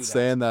not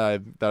saying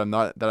that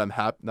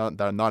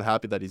I'm not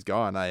happy that he's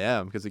gone. I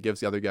am, because it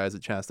gives the other guys a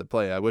chance to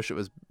play. I wish it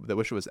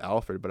was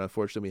Alfred, but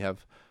unfortunately we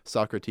have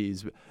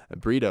Socrates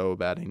Brito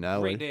batting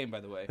now. Great name, by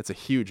the way. It's a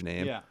huge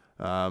name. Yeah.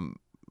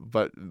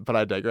 But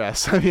I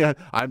digress. I mean,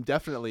 I'm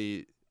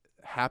definitely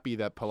happy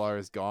that Pilar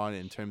is gone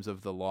in terms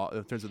of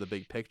the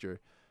big picture.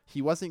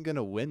 He wasn't going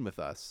to win with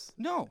us.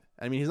 No.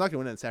 I mean, he's not going to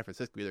win in San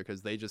Francisco either,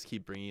 because they just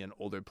keep bringing in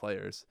older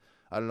players.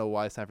 I don't know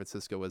why San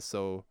Francisco was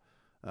so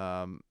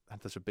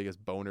had such a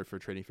biggest boner for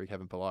trading for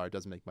Kevin Pilar. It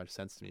doesn't make much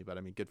sense to me, but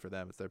I mean, good for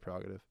them. It's their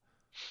prerogative.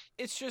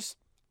 It's just,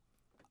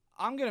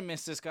 I'm going to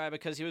miss this guy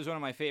because he was one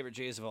of my favorite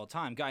Jays of all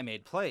time. Guy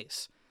made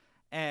plays.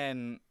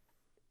 And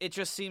it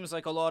just seems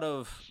like a lot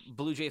of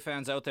Blue Jay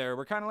fans out there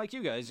were kind of like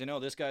you guys.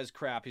 This guy's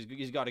crap.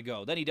 He's got to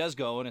go. Then he does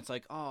go, and it's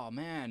like, oh,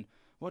 man.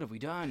 What have we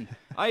done?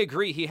 I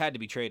agree he had to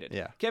be traded.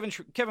 Yeah.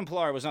 Kevin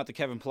Pilar was not the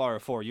Kevin Pilar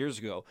of 4 years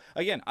ago.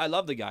 Again, I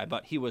love the guy,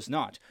 but he was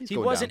not. He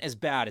wasn't as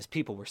bad as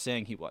people were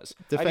saying he was.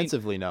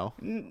 Defensively, no.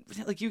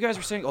 Like you guys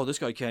were saying, oh, this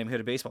guy can't even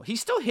hit a baseball.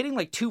 He's still hitting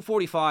like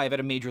 245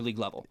 at a major league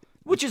level,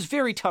 which is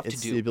very tough to do.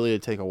 It's the ability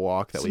to take a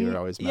walk that we were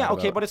always mad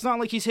about. But it's not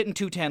like he's hitting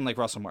 210 like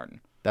Russell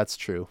Martin. That's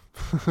true.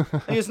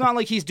 It's not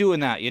like he's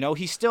doing that,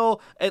 He's still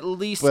at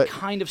least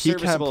kind of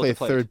serviceable. He can't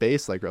play third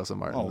base like Russell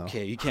Martin.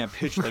 Okay, he can't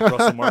pitch like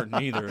Russell Martin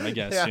either, I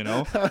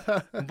guess,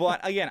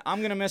 But again, I'm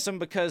going to miss him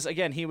because,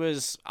 again,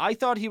 I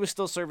thought he was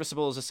still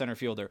serviceable as a center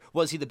fielder.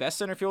 Was he the best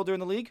center fielder in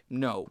the league?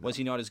 No. Was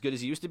he not as good as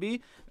he used to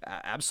be?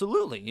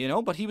 Absolutely,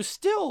 but he was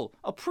still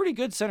a pretty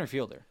good center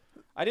fielder.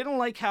 I didn't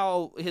like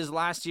how his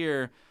last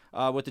year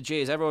with the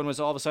Jays, everyone was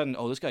all of a sudden,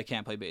 oh, this guy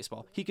can't play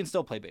baseball. He can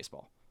still play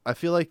baseball. I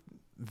feel like,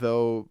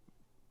 though,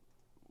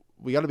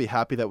 we got to be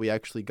happy that we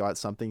actually got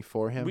something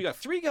for him. We got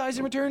 3 guys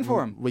in return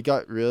for him. We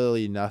got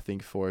really nothing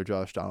for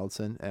Josh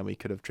Donaldson, and we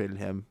could have traded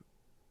him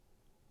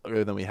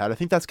earlier than we had. I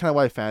think that's kind of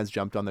why fans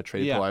jumped on the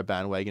trade Pilar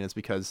bandwagon, is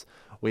because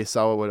we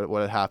saw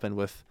what had happened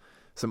with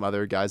some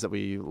other guys that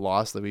we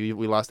lost. Like we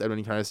lost Edwin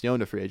Encarnacion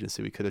to free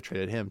agency. We could have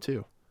traded him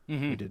too.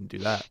 Mm-hmm. We didn't do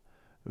that.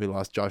 We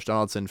lost Josh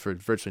Donaldson for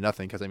virtually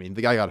nothing because, I mean,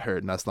 the guy got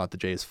hurt, and that's not the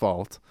Jays'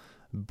 fault.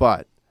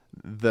 But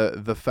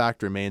the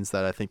fact remains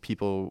that I think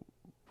people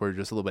were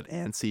just a little bit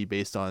antsy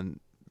based on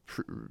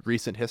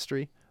recent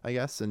history, I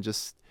guess, and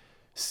just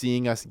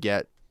seeing us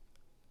get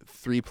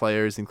 3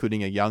 players,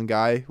 including a young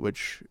guy,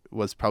 which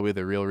was probably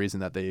the real reason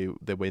that they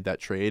made that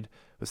trade,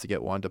 was to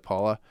get Juan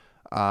DePaula.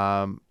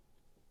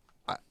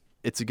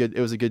 It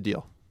was a good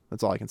deal.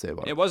 That's all I can say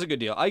about it. It was a good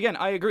deal. Again,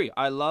 I agree.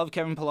 I love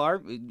Kevin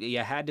Pillar. You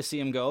had to see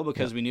him go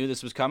because we knew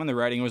this was coming. The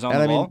writing was on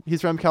the wall. Mean,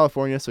 he's from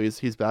California, so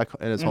he's back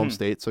in his home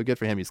state. So good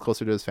for him. He's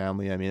closer to his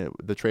family. I mean,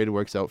 the trade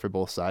works out for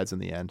both sides in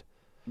the end.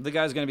 The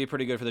guy's going to be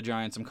pretty good for the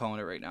Giants. I'm calling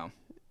it right now.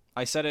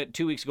 I said it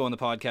 2 weeks ago on the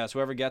podcast.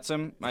 Whoever gets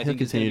him, I think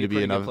he's going to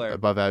be a pretty good player.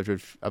 above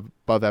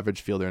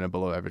average fielder and a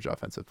below average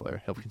offensive player.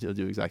 He'll continue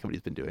to do exactly what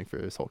he's been doing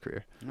for his whole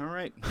career. All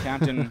right,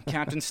 Captain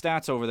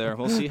Stats over there.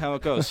 We'll see how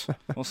it goes.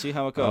 I'm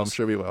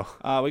sure we will.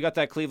 We got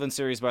that Cleveland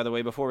series, by the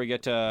way. Before we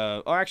get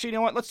to, actually, you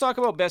know what? Let's talk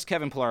about best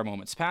Kevin Pillar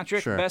moments.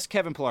 Patrick, sure. Best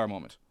Kevin Pillar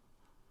moment.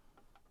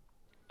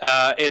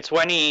 It's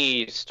when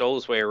he stole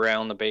his way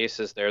around the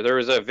bases there. There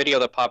was a video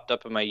that popped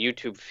up in my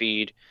YouTube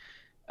feed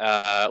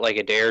like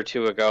a day or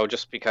two ago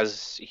just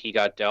because he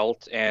got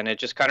dealt, and it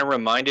just kind of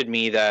reminded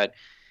me that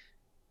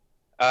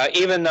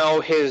even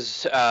though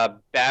his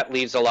bat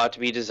leaves a lot to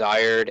be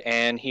desired,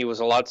 and he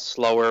was a lot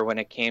slower when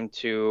it came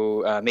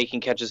to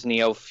making catches in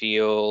the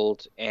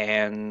outfield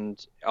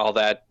and all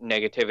that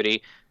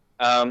negativity,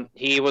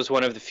 he was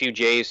one of the few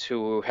Jays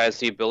who has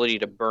the ability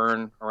to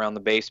burn around the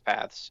base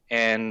paths.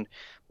 And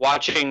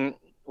watching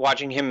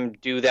him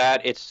do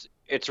that, it's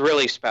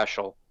really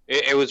special.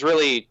 It was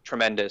really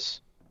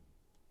tremendous.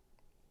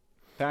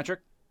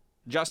 Patrick?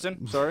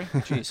 Justin? Sorry?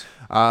 Jeez.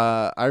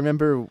 I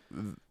remember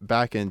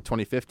back in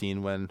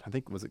 2015 when, I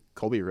think, was it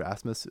Colby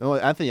Rasmus? No,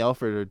 Anthony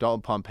Alford or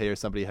Dalton Pompey or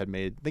somebody had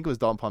made, I think it was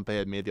Dalton Pompey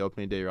had made the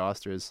opening day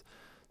roster as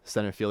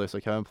center fielder, so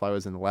Kevin Pillar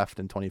was in left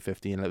in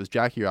 2015, and it was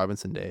Jackie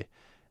Robinson Day.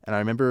 And I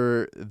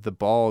remember the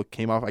ball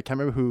came off, I can't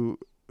remember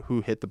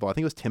who hit the ball. I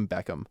think it was Tim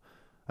Beckham.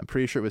 I'm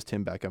pretty sure it was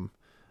Tim Beckham.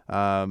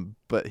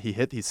 But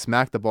he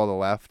smacked the ball to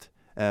left,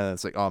 and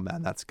it's like, oh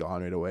man, that's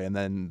gone right away. And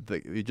then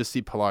you just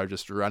see Pillar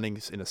just running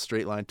in a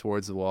straight line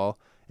towards the wall,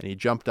 and he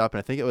jumped up, and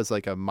I think it was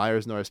like a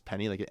Myers-Norris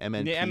penny, like an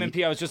MNP. The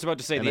MNP, I was just about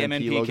to say the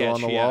MNP logo catch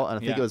on the wall, and I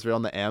think it was right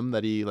on the M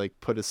that he like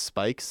put his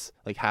spikes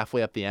like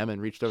halfway up the M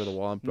and reached over the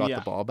wall and brought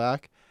the ball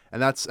back.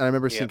 And I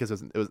remember seeing,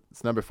 because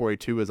it's number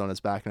 42 was on his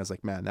back, and I was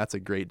like, man, that's a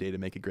great day to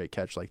make a great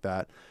catch like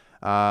that.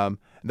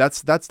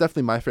 That's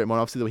definitely my favorite one.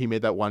 Obviously, though, he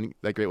made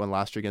that great one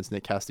last year against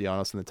Nick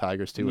Castellanos and the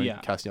Tigers too,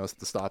 and Castellanos had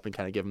to stop and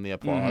kind of give him the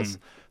applause.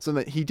 So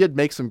that he did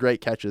make some great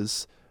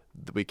catches.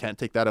 We can't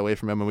take that away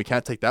from him, and we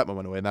can't take that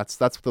moment away. And that's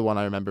the one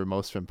I remember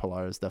most from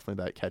Pillar, is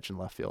definitely that catch in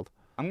left field.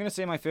 I'm gonna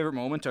say my favorite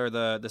moment are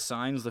the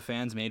signs the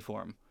fans made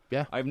for him.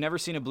 Yeah, I've never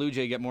seen a Blue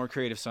Jay get more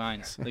creative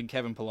signs than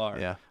Kevin Pillar.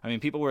 Yeah, I mean,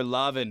 people were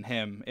loving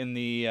him in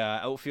the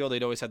outfield.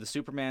 They'd always had the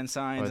Superman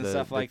signs and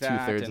stuff like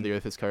that. 2/3 of the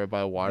earth is covered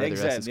by water.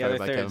 Exactly. The rest is covered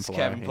by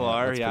Kevin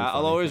Pillar. Yeah,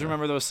 I'll always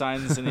remember those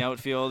signs in the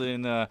outfield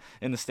in the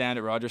stand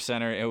at Rogers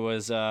Center. It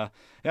was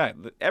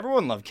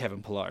everyone loved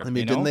Kevin Pillar. I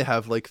mean, didn't they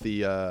have like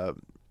the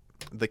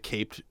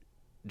caped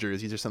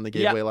jerseys or something they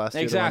gave away last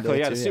year? Exactly.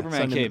 The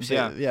Superman capes.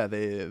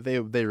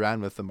 They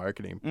ran with the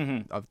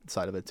marketing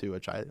side of it too,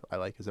 which I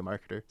like as a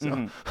marketer.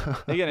 So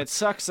again, it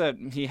sucks that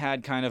he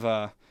had kind of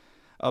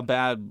a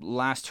bad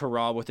last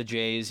hurrah with the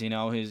Jays. You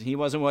know, he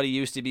wasn't what he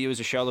used to be. He was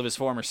a shell of his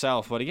former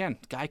self. But again,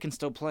 guy can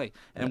still play.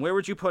 And where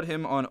would you put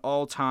him on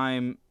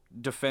all-time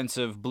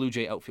defensive Blue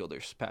Jay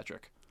outfielders,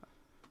 Patrick?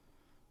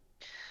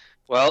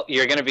 Well,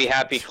 you're going to be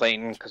happy,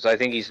 Clayton, because I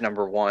think he's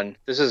number one.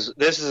 This is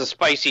a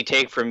spicy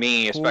take for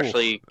me,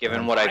 especially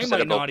given what I've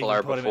said about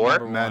Pillar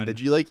before. Man, did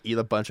you eat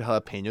a bunch of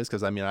jalapenos?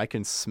 Because I mean, I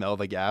can smell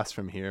the gas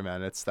from here,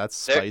 man. That's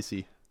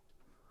spicy.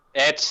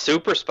 It's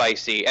super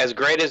spicy. As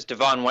great as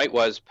Devon White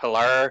was,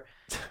 Pillar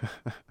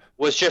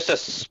was just a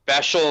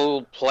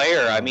special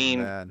player. I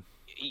mean,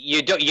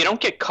 you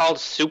don't get called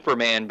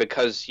Superman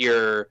because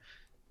you're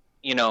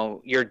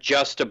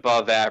just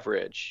above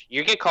average.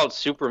 You get called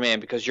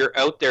Superman because you're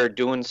out there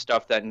doing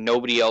stuff that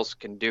nobody else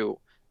can do.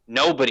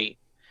 Nobody.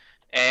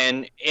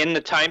 And in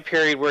the time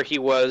period where he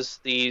was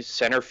the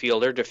center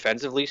fielder,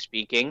 defensively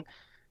speaking,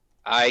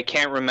 I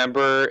can't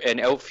remember an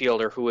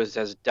outfielder who was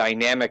as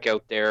dynamic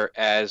out there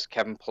as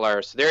Kevin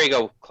Pillar. So there you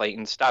go,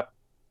 Clayton. Stop.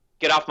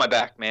 Get off my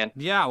back, man.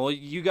 Yeah, well,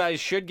 you guys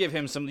should give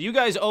him some. You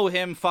guys owe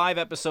him 5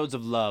 episodes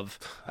of love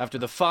after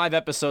the 5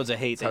 episodes of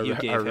hate that you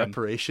gave him.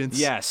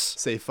 Reparations? Yes.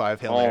 Say 5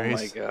 Hail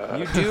Marys. Oh, my God.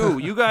 You do.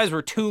 You guys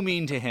were too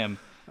mean to him.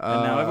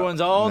 And now everyone's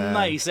all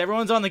nice.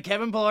 Everyone's on the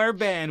Kevin Pillar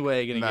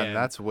bandwagon again. Man,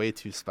 that's way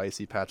too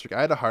spicy, Patrick.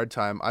 I had a hard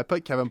time. I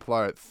put Kevin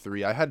Pillar at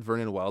 3. I had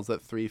Vernon Wells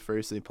at 3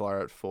 first and Pillar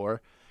at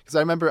 4.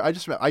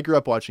 Because I grew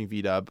up watching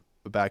V-Dub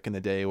back in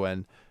the day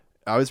when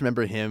I always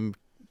remember him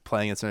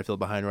playing in center field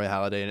behind Roy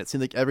Halladay, and it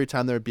seemed like every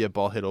time there would be a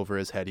ball hit over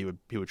his head, he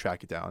would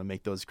track it down and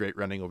make those great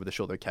running over the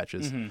shoulder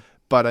catches.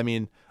 But I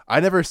mean, I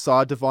never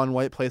saw Devon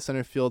White play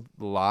center field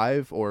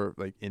live or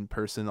like in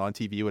person on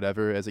TV,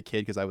 whatever, as a kid,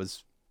 because I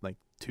was like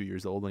 2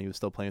 years old when he was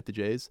still playing with the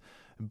Jays.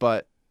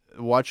 But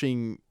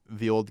watching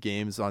the old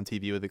games on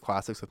TV with the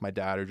classics with my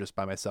dad or just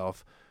by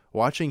myself,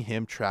 watching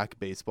him track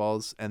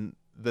baseballs and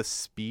the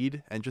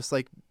speed and just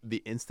like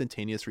the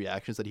instantaneous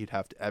reactions that he'd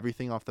have to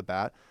everything off the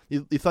bat.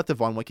 You thought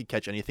Devon White could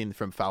catch anything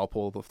from foul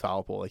pole to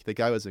foul pole. Like the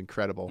guy was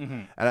incredible.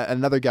 And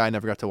another guy I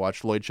never got to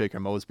watch, Lloyd Shaker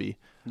Mosby.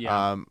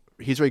 Yeah.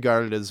 He's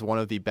regarded as one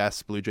of the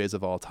best Blue Jays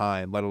of all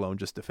time, let alone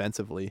just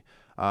defensively.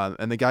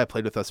 And the guy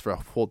played with us for a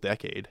full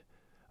decade.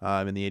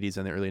 In the 80s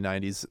and the early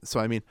 90s. So,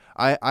 I mean,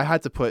 I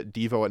had to put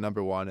Devo at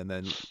number 1 and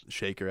then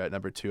Shaker at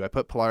number 2. I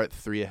put Pilar at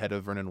 3 ahead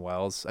of Vernon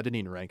Wells. I didn't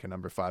even rank a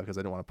number 5 because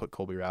I didn't want to put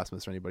Colby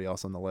Rasmus or anybody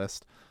else on the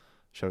list.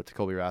 Shout out to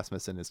Colby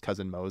Rasmus and his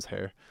cousin Mo's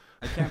hair.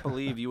 I can't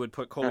believe you would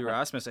put Colby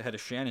Rasmus ahead of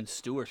Shannon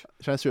Stewart.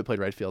 Shannon Stewart played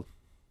right field.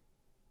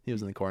 He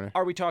was in the corner.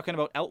 Are we talking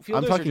about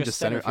outfielders I'm talking or just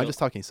center field? I'm just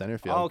talking center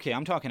field. Oh, okay,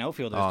 I'm talking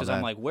outfielders because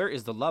I'm like, where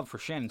is the love for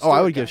Shannon Oh, Stewart?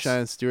 I would give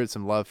Shannon Stewart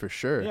some love for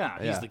sure. Yeah,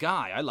 he's the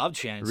guy. I love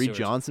Shannon Reed Stewart.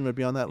 Johnson would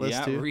be on that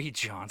list too. Yeah, Reed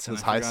Johnson.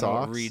 Those I high forgot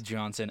about socks. Reed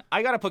Johnson.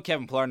 I got to put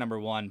Kevin Pillar number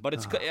 1, but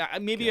it's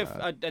maybe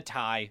a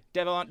tie.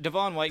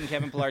 Devon White and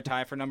Kevin Pillar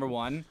tie for number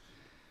 1.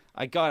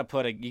 You got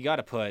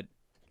to put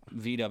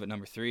V-Dub at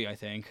number 3, I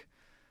think.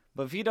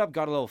 But V-Dub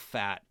got a little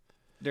fat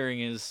during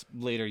his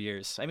later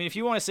years. I mean, if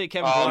you want to say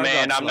Kevin Pillar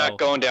got I'm not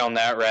going down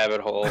that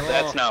rabbit hole.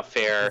 That's not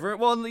fair.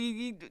 Well,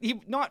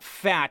 he not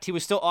fat. He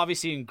was still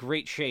obviously in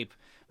great shape,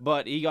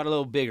 but he got a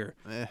little bigger.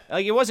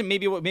 Like it wasn't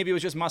maybe it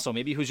was just muscle.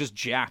 Maybe he was just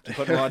jacked. He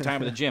put a lot of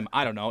time in the gym.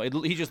 I don't know.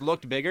 He just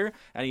looked bigger,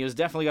 and he was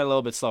definitely got a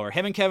little bit slower.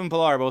 Him and Kevin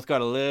Pillar both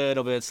got a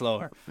little bit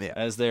slower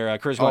as their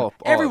careers going.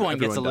 Everyone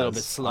gets a little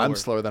bit slower. I'm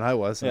slower than I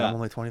was, and I'm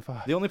only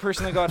 25. The only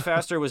person that got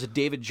faster was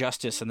David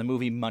Justice in the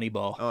movie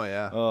Moneyball. Oh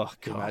yeah. Oh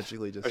god.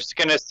 Magically just. I was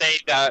gonna say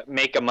that,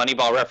 make a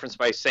Moneyball reference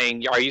by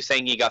saying, are you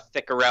saying he got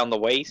thick around the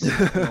waist?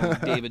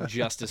 David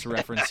Justice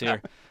reference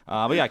here.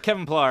 But yeah,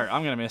 Kevin Pillar,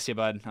 I'm gonna miss you,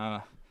 bud.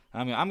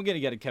 I'm gonna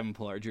get a Kevin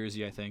Pillar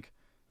jersey. I think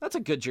that's a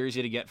good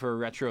jersey to get for a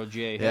retro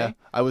J. Yeah, hey?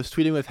 I was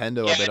tweeting with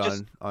Hendo a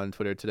bit on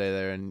Twitter today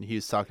there, and he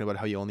was talking about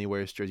how he only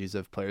wears jerseys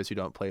of players who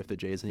don't play with the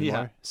Jays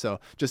anymore. Yeah.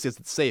 So just because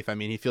it's safe. I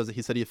mean, he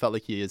said he felt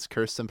like he has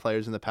cursed some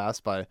players in the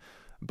past by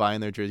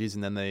buying their jerseys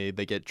and then they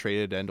get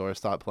traded and or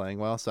stop playing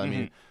well. So I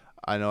mean,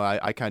 I know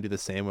I kind of do the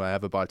same. I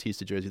have a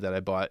Bautista jersey that I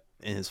bought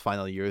in his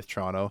final year with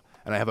Toronto,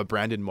 and I have a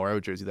Brandon Morrow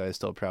jersey that I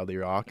still proudly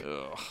rock.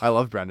 Ugh. I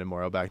love Brandon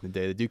Morrow back in the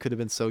day. The dude could have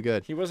been so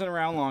good. He wasn't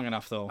around long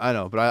enough, though. I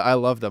know, but I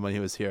loved him when he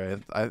was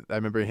here. I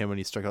remember him when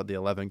he struck out the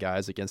 11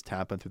 guys against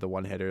Tampa through the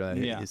one-hitter.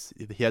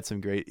 He had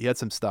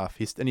some stuff.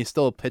 He's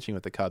still pitching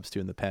with the Cubs, too,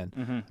 in the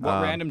pen.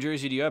 What random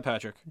jersey do you have,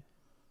 Patrick?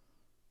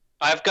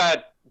 I've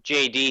got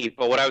JD,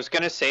 but what I was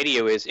going to say to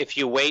you is if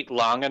you wait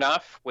long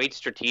enough, wait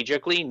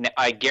strategically,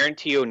 I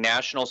guarantee you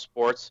National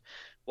Sports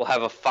will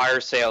have a fire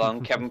sale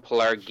on Kevin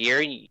Pillar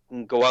gear. You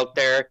can go out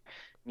there,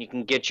 you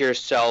can get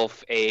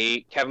yourself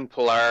a Kevin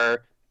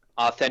Pillar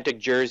authentic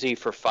jersey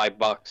for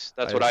 $5.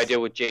 That's what I did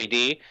with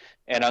JD,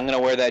 and I'm going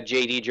to wear that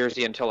JD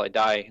jersey until I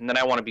die, and then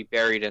I want to be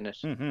buried in it.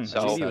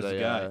 So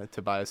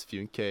Tobias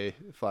Funke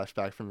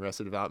flashback from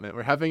Arrested Development.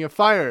 We're having a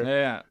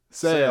fire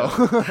sale.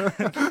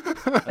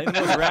 I think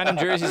those random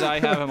jerseys I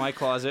have in my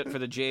closet for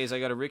the Jays, I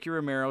got a Ricky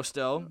Romero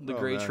still, the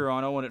great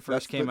Toronto when it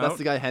first came out. That's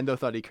the guy Hendo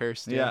thought he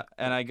cursed. Yeah,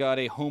 and I got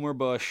a Homer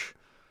Bush.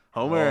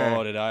 Homer.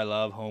 Oh, did I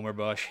love Homer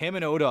Bush. Him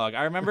and O-Dog.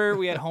 I remember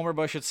we had Homer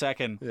Bush at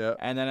second,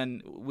 and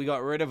then we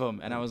got rid of him,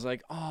 and I was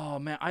like, oh,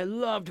 man, I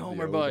loved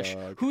Homer Bush.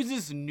 Who's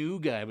this new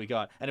guy we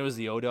got? And it was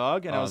the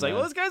O-Dog, and I was like,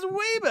 well, this guy's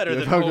way better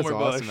than Homer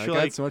Bush. That guy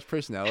had so much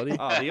personality.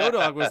 The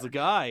O-Dog was the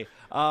guy.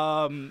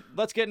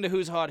 Let's get into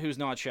who's hot, who's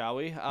not, shall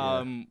we?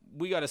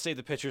 We got to save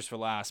the pitchers for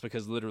last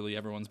because literally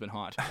everyone's been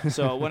hot.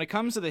 So when it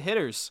comes to the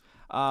hitters,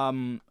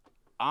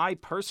 I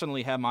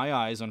personally have my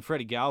eyes on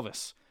Freddie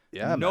Galvis.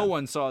 Yeah, no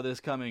one saw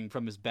this coming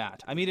from his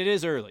bat. I mean, it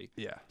is early.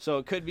 Yeah. So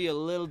it could be a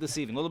little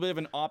deceiving. A little bit of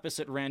an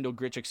opposite Randall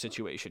Grichuk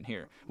situation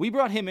here. We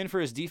brought him in for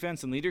his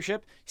defense and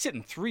leadership. He's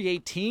hitting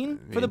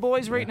 .318 for the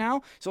boys right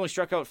now. He's only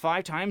struck out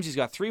 5 times. He's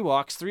got 3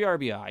 walks, 3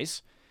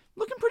 RBIs.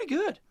 Looking pretty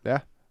good. Yeah.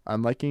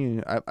 I'm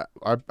liking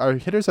our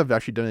hitters have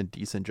actually done a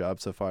decent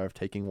job so far of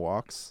taking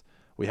walks.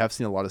 We have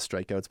seen a lot of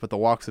strikeouts, but the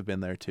walks have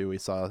been there too. We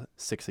saw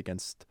 6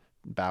 against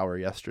Bauer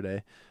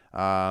yesterday.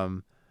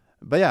 But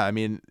yeah, I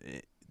mean,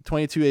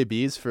 22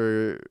 ABs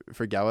for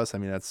Galvis. I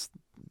mean, that's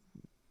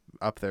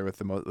up there with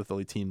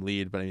the team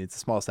lead, but I mean, it's a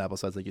small sample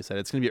size, like you said.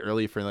 It's going to be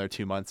early for another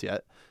 2 months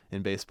yet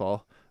in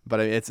baseball, but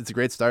I mean, it's a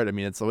great start. I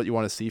mean, it's what you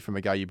want to see from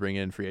a guy you bring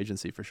in free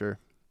agency for sure.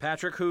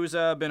 Patrick, who's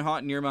been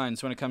hot in your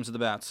minds when it comes to the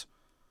bats?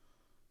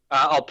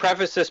 I'll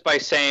preface this by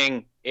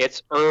saying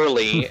it's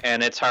early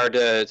and it's hard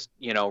to,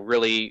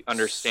 really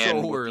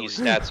understand what these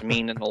stats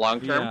mean in the long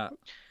term. Yeah.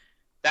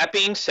 That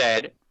being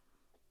said,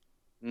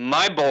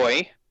 my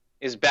boy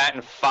is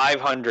batting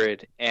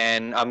 .500,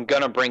 and I'm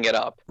going to bring it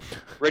up.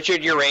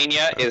 Richard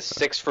Urania is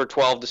 6 for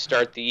 12 to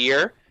start the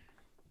year.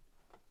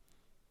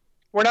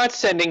 We're not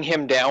sending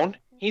him down.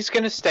 He's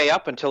going to stay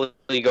up until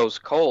he goes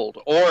cold,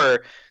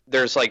 or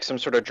there's like some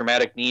sort of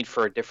dramatic need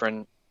for a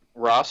different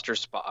roster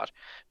spot.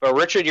 But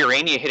Richard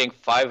Urania hitting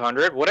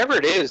 .500, whatever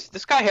it is,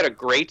 this guy had a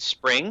great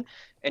spring,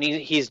 and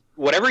he's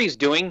whatever he's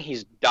doing,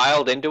 he's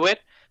dialed into it.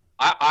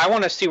 I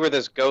want to see where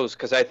this goes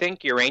because I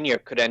think Urania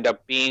could end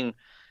up being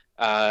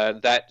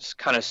that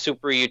kind of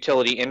super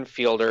utility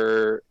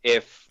infielder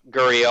if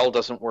Gurriel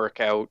doesn't work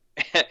out,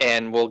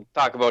 and we'll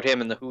talk about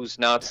him in the Who's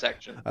Not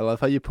section. I love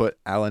how you put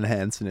Alan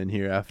Hansen in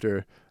here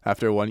after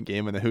one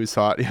game in the Who's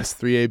Hot. He has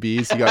 3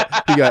 ABs. He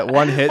got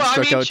one hit, Well,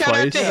 struck out shout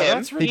twice. Out to him.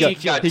 That's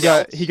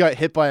ridiculous. He got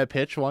hit by a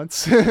pitch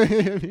once.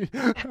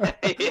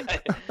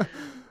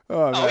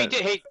 Oh,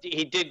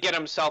 he did get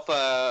himself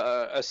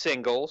a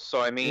single.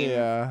 So I mean,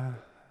 yeah,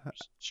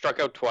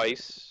 struck out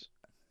twice.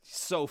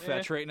 So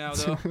fetch right now,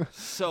 though.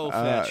 So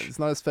fetch. It's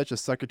not as fetch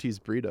as Socrates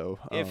Brito.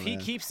 If he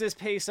keeps this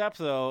pace up,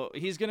 though,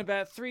 he's going to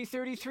bat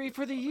 .333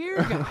 for the year,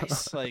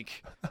 guys.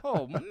 Like,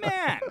 oh,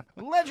 man.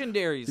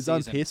 Legendary he's season.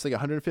 on pace like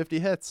 150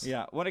 hits.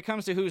 Yeah. When it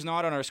comes to who's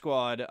not on our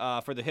squad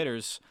for the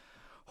hitters,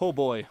 oh,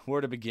 boy,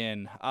 where to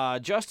begin?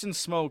 Justin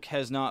Smoke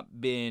has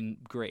not been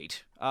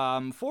great.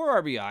 4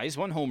 RBIs,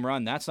 1 home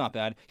run. That's not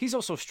bad. He's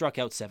also struck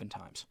out 7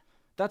 times.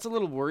 That's a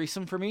little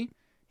worrisome for me.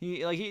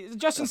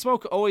 Justin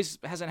Smoke always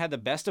hasn't had the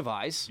best of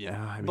eyes.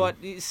 Yeah, I mean, but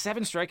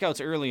 7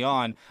 strikeouts early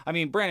on. I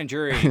mean, Brandon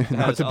Jury has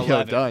not to 11. be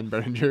outdone,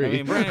 Brandon Jury. I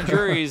mean, Brandon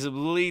Jury's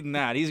leading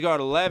that. He's got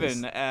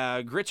 11.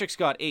 Grichuk's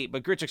got 8,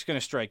 but Grichuk's going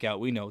to strike out.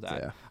 We know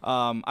that.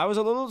 Yeah. I was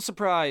a little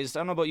surprised. I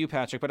don't know about you,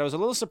 Patrick, but I was a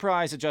little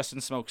surprised at Justin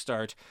Smoke's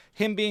start.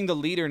 Him being the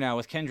leader now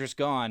with Kendrick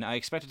gone, I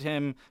expected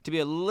him to be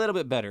a little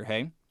bit better,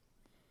 hey?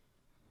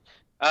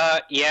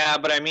 Yeah,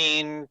 but I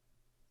mean,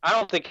 I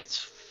don't think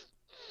it's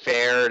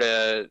fair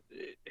to...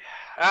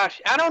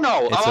 I don't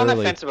know. I'm on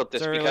the fence about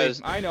this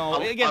because I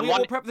know. Again,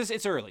 we'll prep this.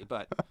 It's early,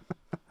 but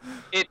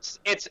it's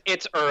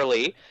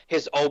early.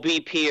 His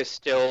OBP is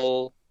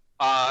still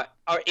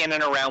in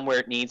and around where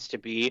it needs to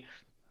be.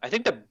 I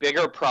think the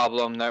bigger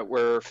problem that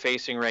we're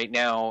facing right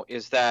now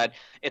is that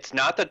it's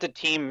not that the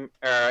team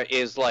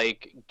is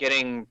like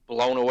getting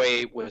blown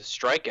away with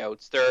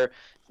strikeouts. They're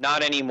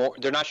not anymore.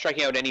 They're not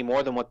striking out any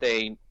more than what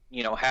they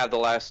have the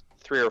last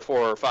 3 or 4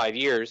 or 5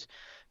 years,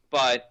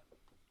 but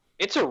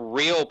it's a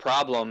real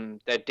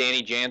problem that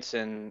Danny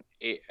Jansen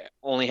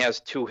only has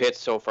 2 hits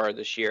so far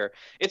this year.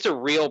 It's a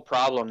real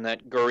problem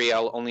that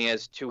Gurriel only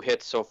has 2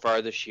 hits so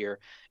far this year.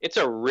 It's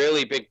a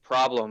really big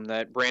problem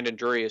that Brandon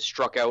Drury has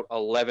struck out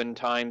 11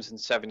 times in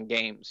 7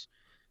 games.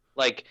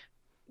 Like,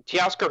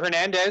 Teoscar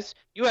Hernandez,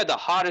 you had the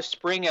hottest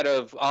spring out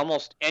of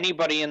almost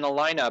anybody in the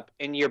lineup,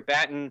 and you're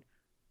batting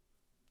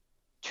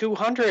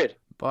 200.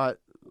 But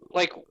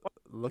like,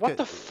 what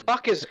the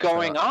fuck is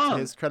going on? To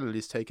his credit,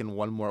 he's taken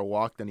 1 more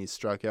walk than he's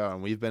struck out,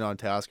 and we've been on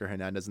Teoscar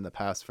Hernandez in the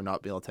past for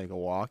not being able to take a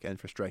walk and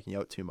for striking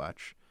out too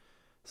much.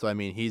 So I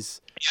mean,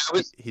 he's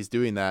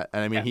doing that,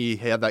 and I mean he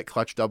had that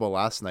clutch double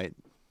last night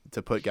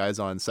to put guys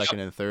on second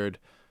and third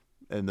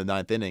in the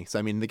 9th inning. So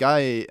I mean, the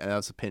guy he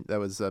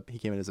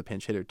came in as a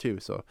pinch hitter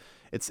too. So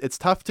it's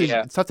tough to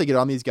get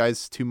on these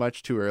guys too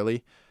much too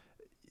early.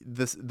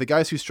 The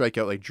guys who strike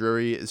out, like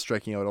Drury, is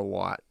striking out a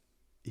lot.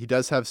 He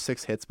does have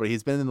 6 hits, but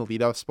he's been in the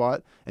leadoff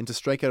spot, and to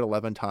strike out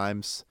 11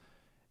 times,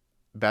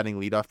 batting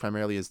leadoff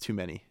primarily, is too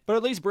many. But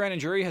at least Brandon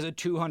Drury has a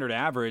 200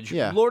 average.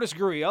 Yeah. Lourdes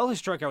Gurriel has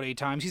struck out 8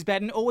 times. He's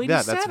batting 087.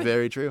 Yeah, that's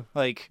very true.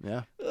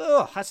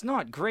 That's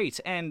not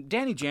great. And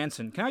Danny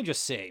Jansen, can I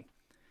just say,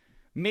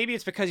 maybe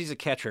it's because he's a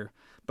catcher,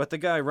 but the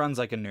guy runs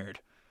like a nerd.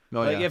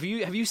 Oh, yeah. Have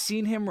you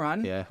seen him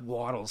run? Yeah.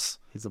 Waddles.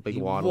 He's a big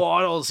waddle.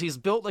 Waddles. He's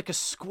built like a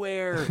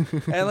square,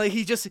 and like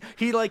he does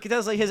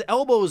like his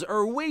elbows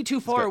are way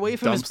too far away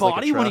from his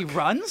body when he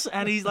runs,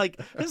 and he's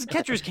like his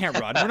catchers can't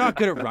run. We're not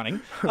good at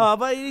running,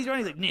 but he's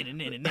running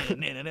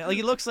like like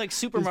he looks like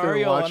Super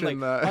Mario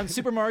on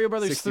Super Mario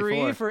Brothers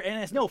 3 for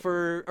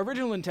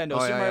original Nintendo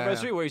Super Mario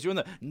Brothers 3 where he's doing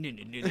the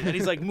and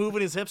he's like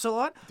moving his hips a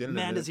lot.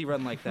 Man, does he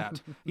run like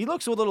that? He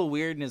looks a little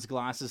weird in his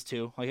glasses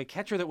too, like a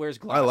catcher that wears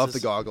glasses. I love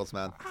the goggles,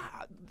 man.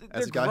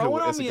 As a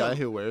guy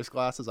who wears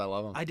glasses, I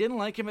love them. I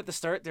didn't like him at the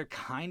start. They're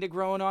kind of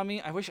growing on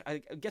me. I wish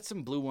I'd get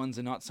some blue ones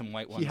and not some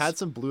white ones. He had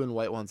some blue and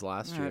white ones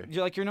last year.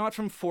 You're not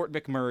from Fort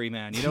McMurray,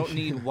 man. You don't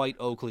need white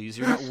Oakleys.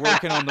 You're not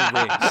working on the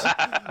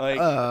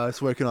rigs.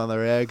 It's working on the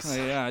rigs.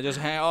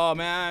 Oh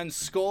man,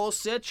 Skull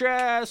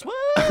Citrus.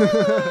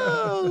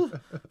 Woo!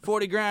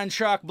 40 grand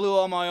shock blew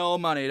all my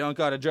old money. Don't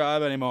got a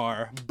job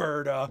anymore.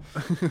 Berta.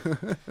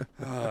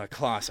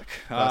 Classic.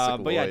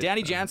 But yeah,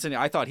 Danny Jansen,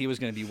 I thought he was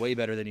going to be way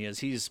better than he is.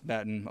 He's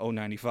batting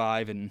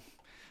 095 and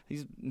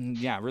he's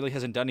really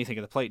hasn't done anything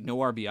at the plate. No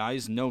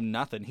RBIs, no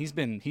nothing. He's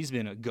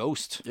been a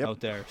ghost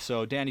out there.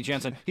 So Danny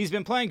Jansen, he's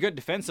been playing good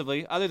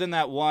defensively, other than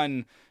that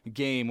one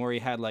game where he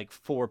had like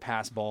 4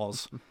 pass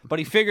balls. But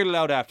he figured it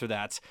out after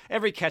that.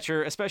 Every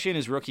catcher, especially in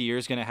his rookie year,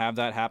 is going to have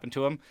that happen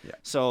to him. Yeah.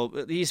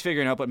 So he's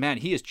figuring out. But man,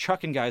 he is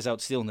chucking guys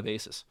out, stealing the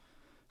bases.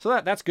 So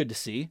that's good to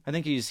see. I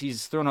think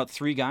he's thrown out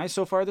 3 guys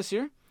so far this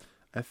year.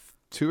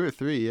 2 or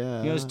 3,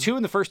 yeah. It was 2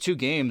 in the first 2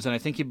 games, and I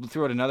think he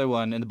threw out another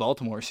one in the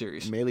Baltimore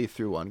series. Maley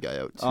threw 1 guy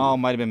out, too. Oh,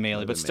 might have been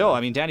Maley. But still, I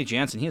mean, Danny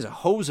Jansen, he has a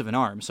hose of an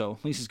arm, so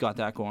at least he's got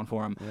that going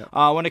for him.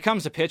 Yep. When it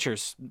comes to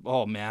pitchers,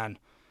 oh, man.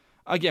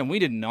 Again, we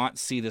did not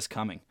see this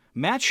coming.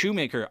 Matt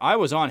Shoemaker, I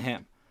was on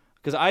him,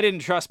 because I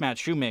didn't trust Matt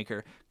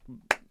Shoemaker.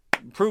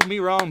 prove me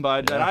wrong,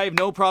 bud. And I have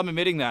no problem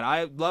admitting that.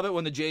 I love it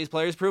when the Jays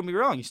players prove me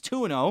wrong. He's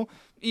 2-0,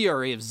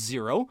 ERA of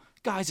 0.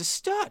 Guy's a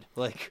stud.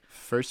 Like,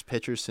 first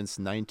pitcher since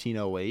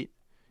 1908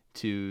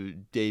 to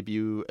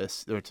debut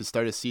or to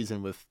start a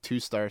season with 2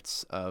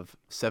 starts of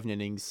 7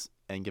 innings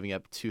and giving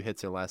up 2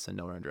 hits or less and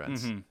no earned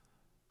runs.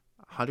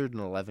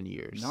 111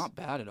 years. Not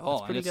bad at all.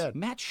 That's pretty good.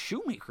 Matt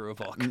Shoemaker of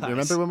all guys.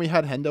 Remember when we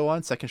had Hendo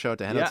on? Second show out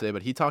to Hendo Yeah. today,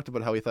 but he talked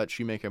about how he thought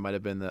Shoemaker might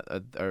have been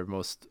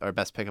our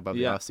best pickup of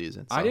the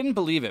offseason. So. I didn't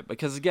believe it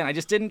because, again, I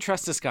just didn't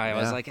trust this guy.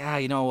 I was like,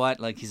 you know what?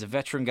 Like, he's a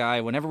veteran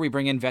guy. Whenever we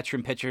bring in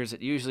veteran pitchers,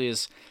 it usually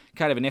is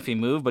kind of an iffy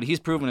move, but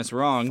he's proven us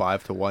wrong.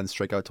 5-to-1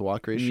 strikeout to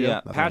walk ratio.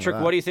 Yeah. Patrick,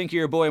 what do you think of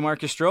your boy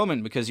Marcus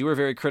Stroman? Because you were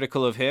very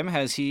critical of him.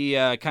 Has he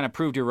kind of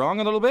proved you wrong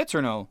a little bit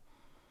or no?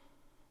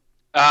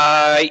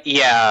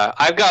 Yeah.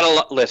 I've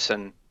got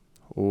listen.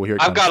 Oh, here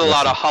it I've comes. got a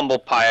lot of humble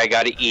pie I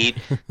got to eat.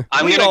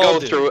 I'm going to go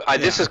through.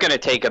 This is going to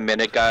take a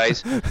minute,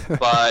 guys,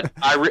 but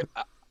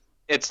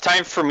it's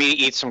time for me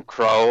to eat some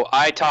crow.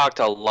 I talked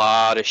a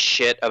lot of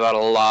shit about a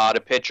lot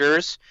of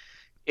pitchers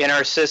in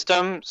our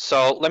system,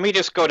 so let me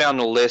just go down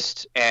the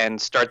list and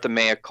start the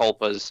mea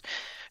culpas.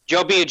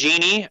 Joe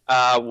Biagini,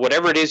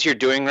 whatever it is you're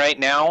doing right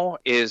now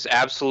is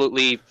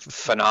absolutely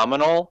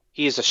phenomenal.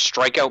 He is a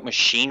strikeout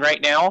machine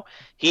right now.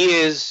 He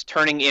is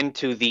turning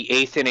into the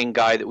 8th inning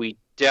guy that we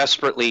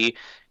desperately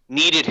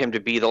needed him to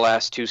be the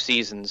last 2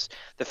 seasons.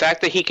 The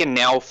fact that he can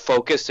now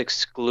focus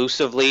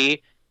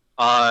exclusively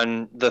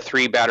on the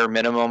 3-batter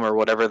minimum or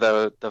whatever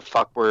the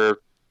fuck we're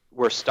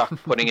stuck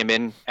putting him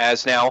in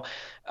as now.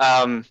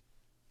 The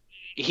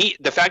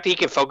fact that he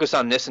can focus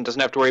on this and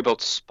doesn't have to worry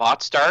about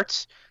spot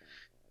starts,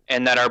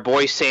 and that our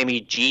boy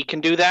Sammy G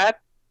can do that,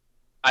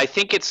 I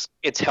think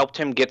it's helped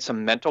him get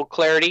some mental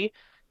clarity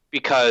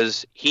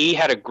because he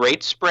had a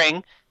great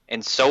spring,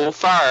 and so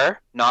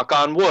far, knock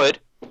on wood,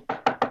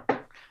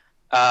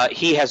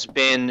 he has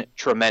been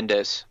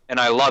tremendous, and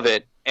I love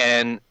it,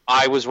 and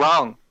I was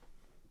wrong.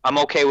 I'm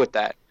okay with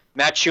that.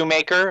 Matt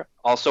Shoemaker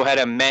also had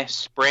a meh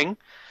spring.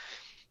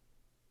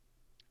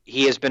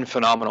 He has been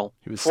phenomenal.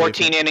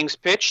 14 innings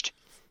pitched,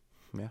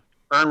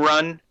 earned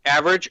run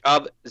average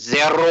of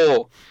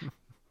 0.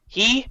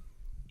 He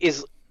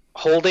is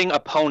holding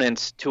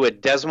opponents to a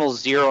decimal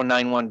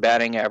 0.91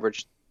 batting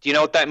average. Do you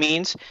know what that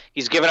means?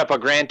 He's given up a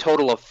grand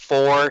total of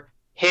 4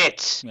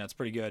 hits. Yeah, that's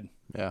pretty good.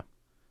 Yeah.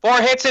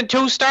 4 hits in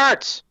 2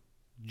 starts.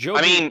 Joe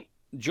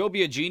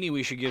Biagini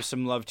we should give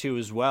some love to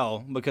as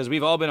well because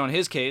we've all been on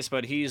his case,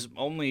 but he's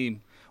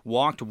only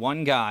walked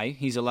 1 guy.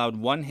 He's allowed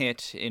 1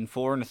 hit in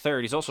 4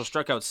 1/3. He's also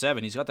struck out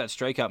 7. He's got that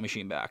strikeout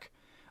machine back.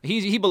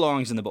 He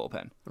belongs in the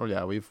bullpen. Oh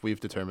yeah, we've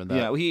determined that.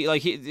 Yeah,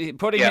 he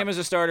putting him as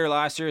a starter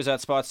last year as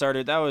that spot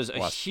starter. That was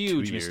a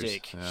huge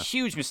mistake. Yeah.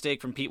 Huge mistake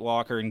from Pete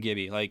Walker and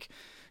Gibby. Like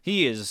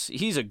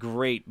he's a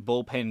great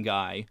bullpen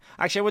guy.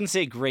 Actually, I wouldn't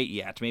say great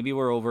yet. Maybe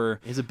we're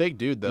over. He's a big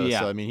dude though. Yeah.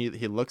 So I mean,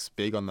 he looks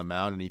big on the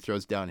mound and he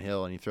throws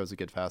downhill and he throws a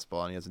good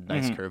fastball and he has a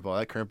nice curveball.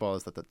 That curveball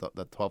is that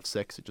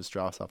 12-6. It just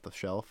drops off the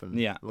shelf and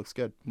it looks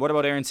good. What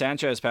about Aaron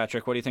Sanchez,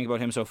 Patrick? What do you think about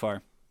him so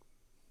far?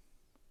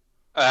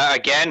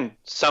 Again,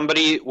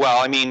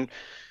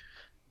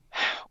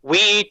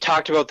 we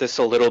talked about this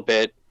a little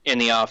bit in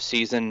the off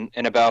season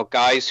and about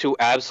guys who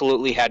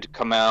absolutely had to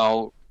come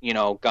out,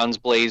 guns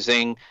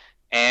blazing,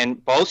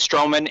 and both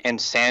Stroman and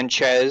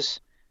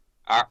Sanchez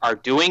are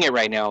doing it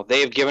right now.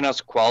 They have given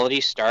us quality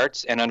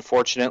starts, and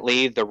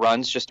unfortunately, the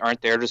runs just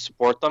aren't there to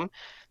support them.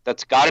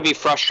 That's got to be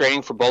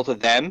frustrating for both of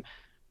them.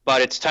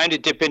 But it's time to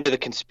dip into the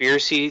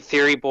conspiracy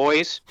theory,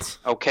 boys.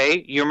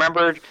 Okay, you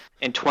remember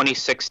in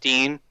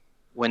 2016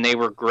 when they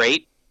were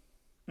great,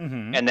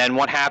 and then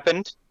what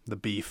happened? The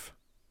beef.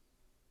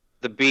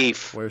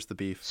 Where's the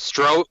beef?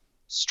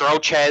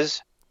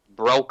 Strochez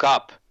broke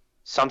up.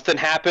 Something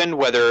happened,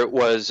 whether it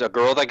was a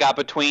girl that got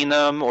between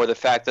them or the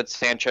fact that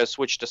Sanchez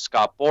switched to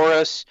Scott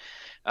Boras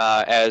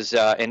as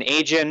an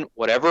agent,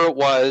 whatever it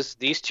was,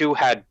 these two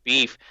had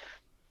beef.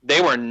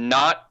 They were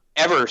not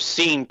ever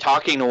seen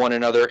talking to one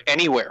another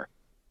anywhere.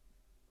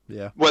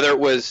 Yeah. Whether it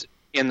was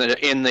in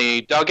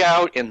the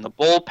dugout, in the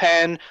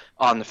bullpen,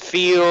 on the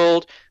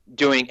field,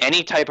 doing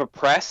any type of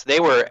press, they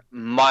were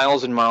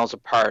miles and miles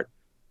apart.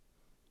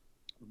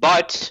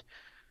 But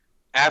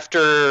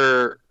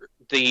after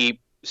the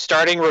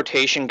starting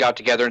rotation got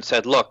together and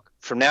said, look,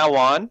 from now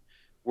on,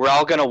 we're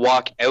all going to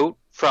walk out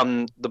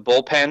from the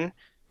bullpen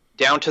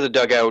down to the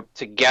dugout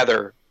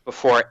together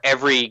before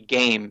every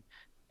game.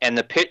 And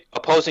the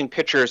opposing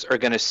pitchers are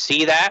going to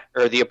see that,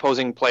 or the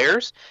opposing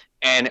players,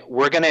 and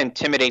we're going to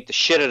intimidate the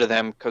shit out of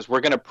them because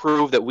we're going to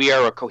prove that we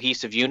are a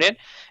cohesive unit.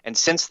 And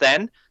since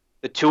then,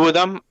 the two of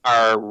them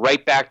are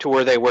right back to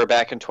where they were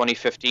back in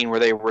 2015,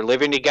 where they were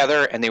living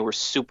together and they were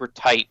super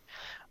tight.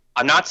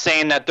 I'm not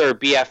saying that they're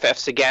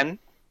BFFs again.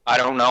 I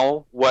don't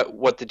know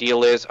what the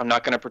deal is. I'm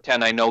not going to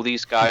pretend I know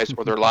these guys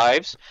or their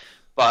lives,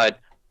 but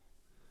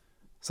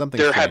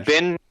there have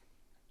been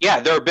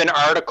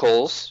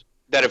articles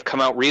that have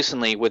come out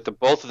recently with the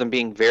both of them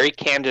being very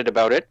candid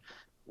about it.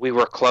 We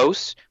were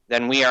close,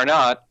 then we are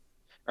not,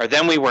 or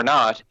then we were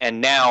not,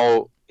 and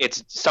now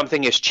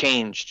something has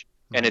changed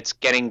and it's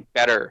getting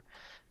better.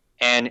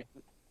 And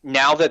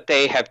now that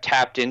they have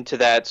tapped into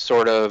that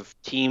sort of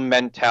team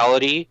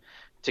mentality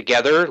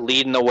together,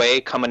 leading the way,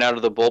 coming out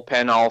of the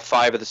bullpen, all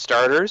 5 of the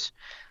starters,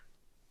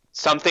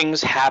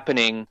 something's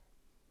happening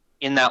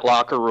in that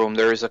locker room.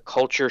 There is a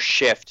culture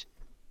shift.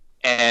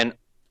 And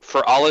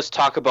for all this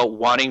talk about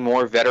wanting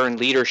more veteran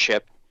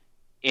leadership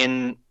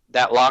in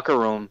that locker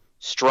room,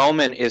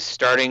 Stroman is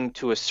starting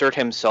to assert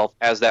himself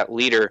as that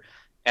leader.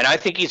 And I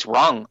think he's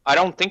wrong. I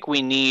don't think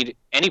we need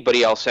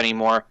anybody else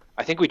anymore.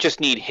 I think we just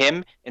need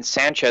him and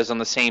Sanchez on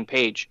the same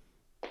page.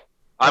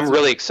 I'm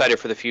really excited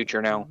for the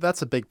future now.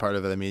 That's a big part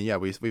of it. I mean, yeah,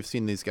 we've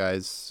seen these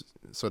guys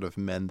sort of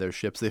mend their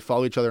ships. They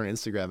follow each other on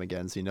Instagram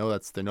again,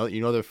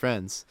 so they're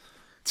friends.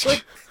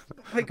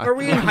 Like, are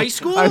we in high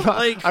school?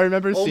 I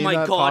remember seeing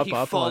that God, pop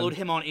up. He followed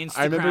him on Instagram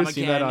I remember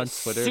seeing again. that on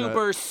Twitter.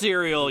 Super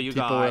serial, you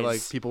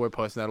guys. People were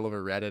posting that all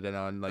over Reddit and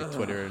on like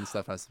Twitter and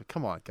stuff. I was like,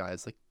 come on,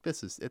 guys, like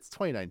it's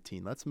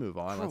 2019. Let's move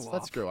on.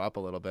 Let's grow up a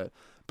little bit.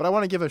 But I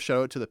want to give a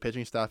shout out to the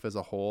pitching staff as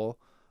a whole,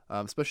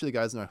 especially the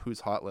guys on our Who's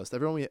Hot list.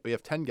 We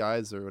have 10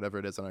 guys or whatever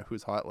it is on our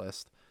Who's Hot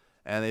list,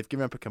 and they've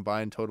given up a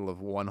combined total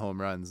of 1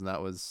 home runs, and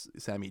that was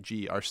Sammy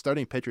G. Our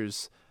starting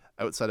pitchers,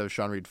 outside of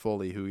Sean Reed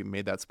Foley, who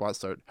made that spot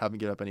start, haven't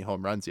given up any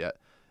home runs yet.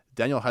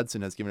 Daniel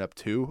Hudson has given up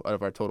 2 out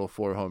of our total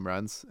 4 home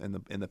runs in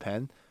the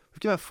pen. We've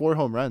given up 4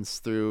 home runs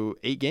through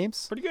 8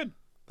 games. Pretty good.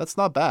 That's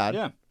not bad.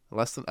 Yeah.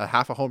 Less than a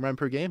half a home run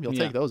per game. You'll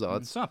take those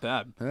odds. It's not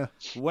bad. Yeah.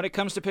 When it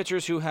comes to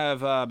pitchers who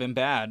have been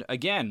bad,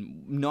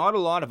 again, not a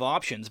lot of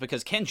options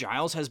because Ken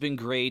Giles has been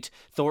great.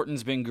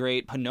 Thornton's been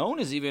great. Pannone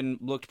has even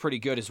looked pretty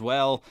good as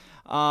well.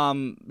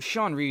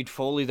 Sean Reed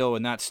Foley, though,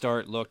 in that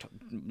start looked...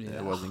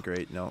 It wasn't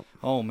great, no.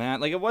 Oh, man.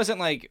 Like, it wasn't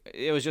like...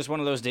 It was just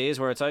one of those days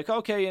where it's like,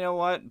 okay, you know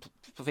what?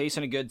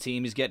 Facing a good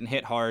team, he's getting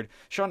hit hard.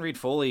 Sean Reed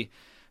Foley...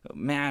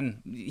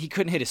 Man, he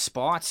couldn't hit his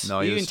spots.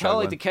 No, you can tell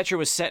like the catcher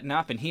was setting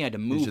up and he had to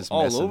move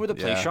all over the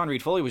place. Yeah. Sean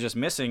Reed Foley was just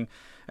missing,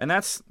 and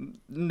that's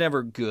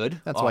never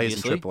good. That's why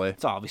he's in AAA.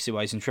 That's obviously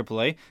why he's in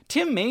AAA.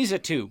 Tim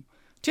Meza too.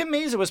 Tim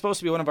Meza was supposed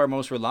to be one of our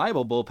most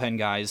reliable bullpen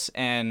guys,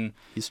 and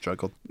he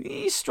struggled.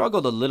 He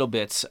struggled a little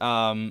bit.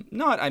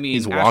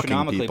 He's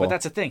astronomically, but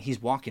that's the thing.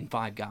 He's walking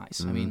 5 guys.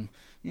 Mm-hmm. I mean,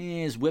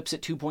 his whip's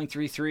at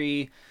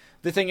 2.33.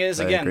 The thing is,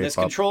 again, this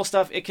control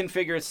stuff, it can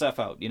figure its stuff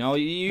out. You know,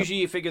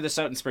 you figure this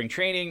out in spring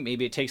training.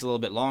 Maybe it takes a little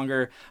bit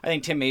longer. I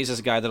think Tim Mays is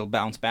a guy that'll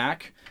bounce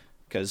back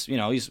because, you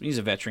know, he's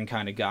a veteran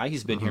kind of guy.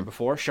 He's been here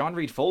before. Sean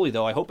Reed Foley,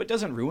 though, I hope it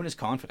doesn't ruin his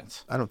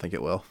confidence. I don't think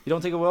it will. You don't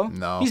think it will?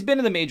 No. He's been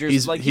in the majors.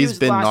 He's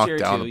been knocked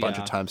down a bunch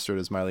of times throughout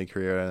his minor league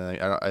career, and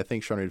I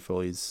think Sean Reed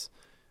Foley's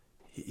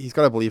he's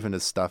got to believe in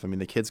his stuff. I mean,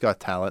 the kid's got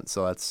talent,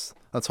 so let's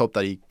hope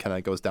that he kind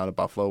of goes down to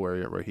Buffalo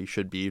where he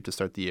should be to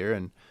start the year,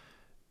 and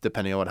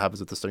depending on what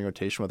happens with the starting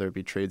rotation, whether it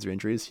be trades or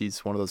injuries,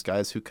 he's one of those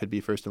guys who could be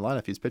first in line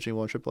if he's pitching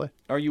well in AAA.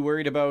 Are you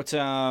worried about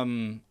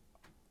Sean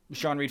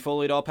Reed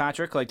Foley at all,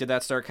 Patrick? Like, did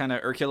that start kind of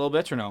irk you a little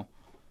bit or no?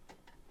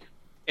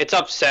 It's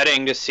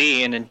upsetting to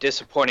see and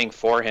disappointing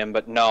for him,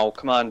 but no,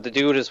 come on. The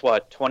dude is,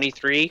 what,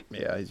 23?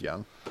 Yeah, he's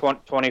young.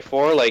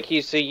 24? Like,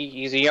 he's a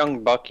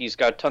young buck. He's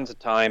got tons of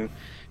time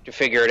to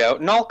figure it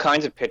out. And all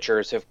kinds of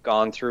pitchers have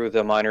gone through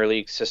the minor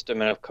league system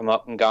and have come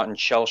up and gotten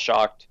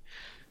shell-shocked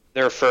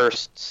their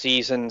first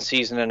season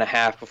and a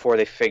half before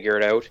they figure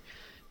it out.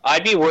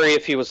 I'd be worried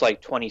if he was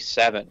like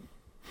 27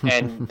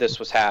 and this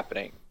was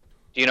happening.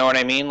 Do you know what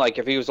I mean? Like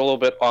if he was a little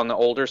bit on the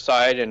older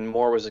side and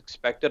more was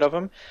expected of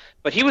him.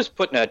 But he was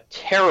put in a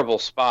terrible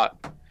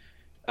spot.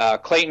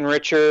 Clayton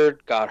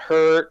Richard got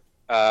hurt.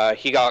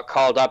 He got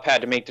called up,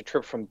 had to make the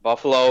trip from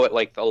Buffalo at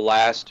like the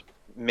last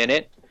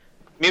minute.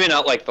 Maybe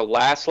not like the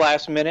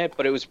last minute,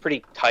 but it was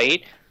pretty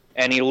tight.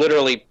 And he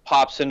literally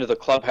pops into the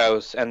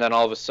clubhouse, and then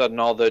all of a sudden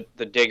all the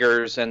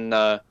diggers and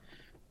the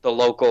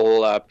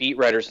local beat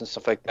writers and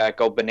stuff like that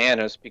go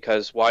bananas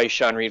because why is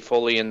Sean Reed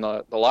Foley in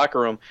the locker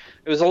room?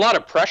 It was a lot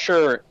of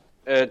pressure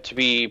to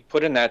be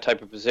put in that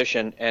type of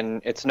position,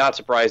 and it's not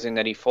surprising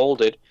that he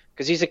folded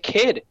because he's a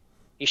kid.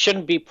 He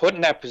shouldn't be put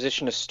in that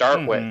position to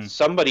start with.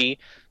 Somebody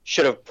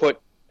should have put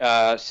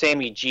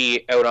Sammy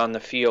G out on the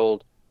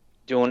field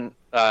doing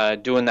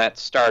that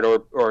start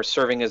or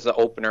serving as the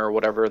opener or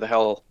whatever the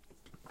hell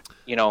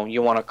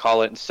you want to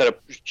call it, instead of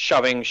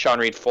shoving Sean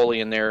Reed Foley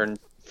in there and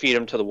feed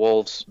him to the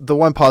wolves. The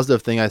one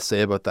positive thing I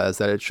say about that is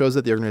that it shows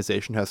that the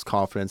organization has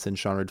confidence in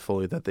Sean Reed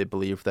Foley, that they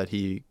believe that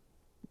he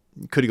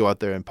could go out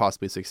there and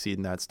possibly succeed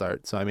in that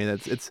start. So I mean,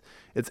 it's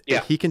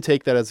he can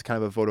take that as kind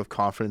of a vote of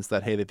confidence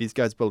that hey, that these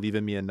guys believe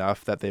in me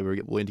enough that they were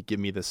willing to give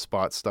me this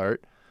spot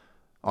start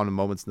on a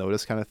moment's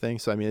notice kind of thing.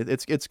 So I mean,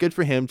 it's good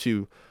for him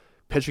to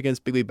pitch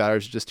against big league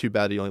batters. It's just too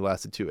bad he only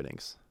lasted 2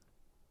 innings.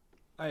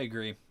 I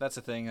agree. That's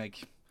the thing.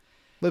 Like,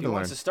 if he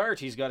wants to start,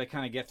 he's got to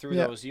kind of get through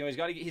those. He's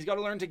got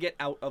to learn to get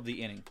out of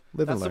the inning.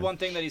 That's the one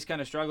thing that he's kind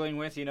of struggling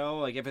with.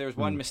 Like if there's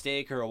one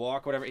mistake or a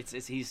walk, whatever,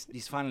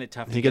 he's finding it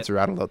tough. He gets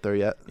rattled out there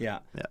yet. Yeah.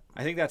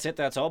 I think that's it.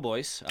 That's all,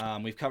 boys.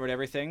 We've covered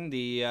everything.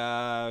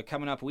 The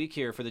coming up week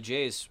here for the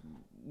Jays.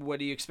 What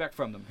do you expect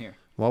from them here?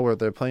 Well,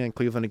 they're playing in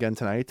Cleveland again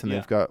tonight, and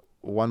they've got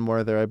one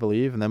more there, I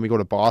believe, and then we go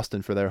to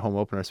Boston for their home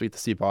opener. So we get to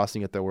see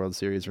Boston get their World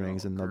Series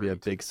rings, and there'll be a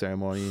big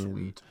ceremony.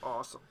 Sweet,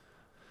 awesome.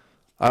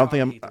 I don't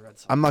think hate the Red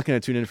Sox. I'm not going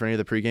to tune in for any of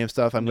the pregame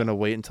stuff. I'm going to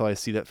wait until I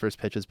see that first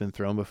pitch has been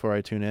thrown before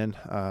I tune in.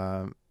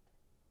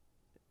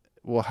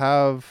 We'll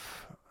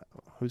have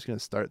who's going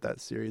to start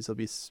that series? It'll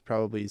be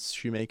probably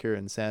Shoemaker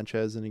and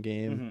Sanchez in a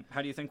game. Mm-hmm.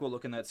 How do you think we'll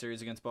look in that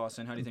series against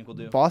Boston? How do you think we'll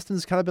do?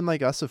 Boston's kind of been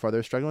like us so far.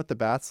 They're struggling with the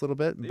bats a little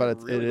bit, but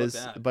it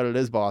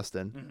is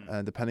Boston. Mm-hmm.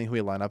 And depending who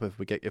we line up,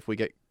 if we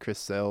get Chris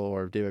Sale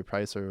or David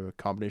Price or a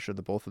combination of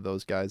the both of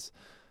those guys,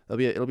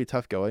 it'll be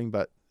tough going.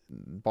 But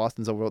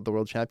Boston's the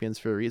world champions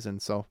for a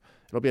reason, so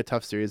it'll be a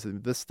tough series.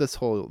 This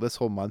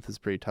whole month is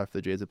pretty tough.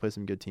 The Jays have played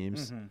some good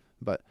teams, Mm-hmm.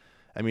 but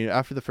I mean,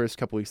 after the first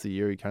couple weeks of the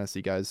year, you kind of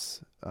see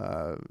guys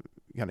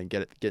kind of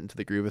get into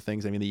the groove of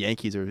things. I mean, the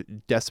Yankees are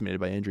decimated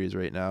by injuries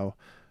right now.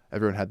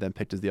 Everyone had them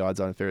picked as the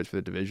odds-on favorites for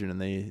the division,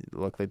 and they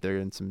look like they're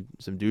in some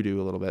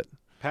doo-doo a little bit.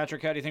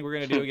 Patrick, how do you think we're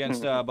going to do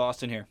against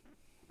Boston here?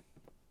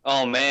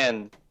 Oh,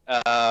 man.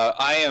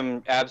 I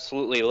am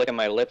absolutely licking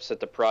my lips at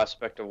the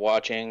prospect of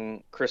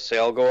watching Chris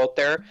Sale go out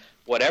there.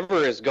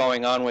 Whatever is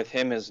going on with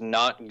him is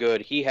not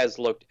good. He has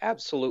looked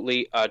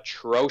absolutely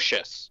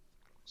atrocious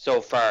so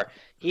far.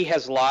 He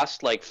has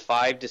lost like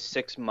 5 to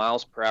 6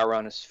 miles per hour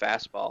on his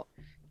fastball.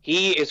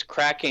 He is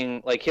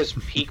cracking, like, his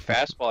peak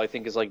fastball, I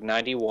think, is like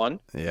 91.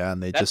 Yeah,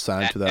 and they just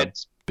signed to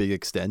that big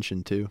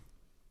extension, too.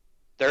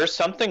 There's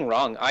something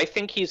wrong. I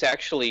think he's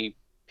actually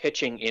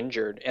pitching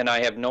injured, and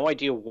I have no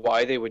idea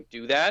why they would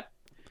do that,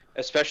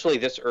 especially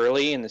this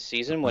early in the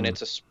season when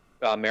it's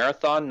a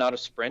marathon, not a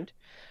sprint.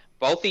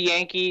 Both the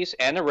Yankees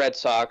and the Red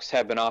Sox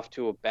have been off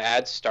to a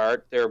bad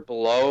start. They're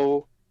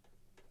below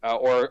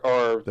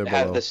or They're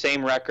have below. the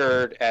same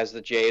record as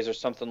the Jays or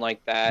something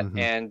like that,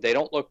 and they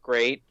don't look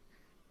great.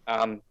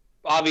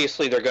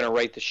 Obviously, they're going to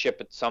right the ship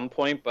at some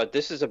point, but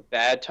this is a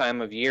bad time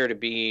of year to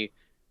be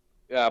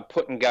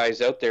putting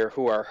guys out there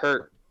who are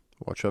hurt.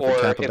 Watch out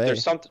for Tampa Bay.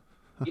 There's something,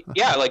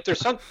 yeah, like there's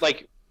some,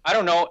 like, I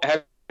don't know.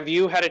 Have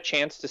you had a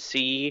chance to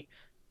see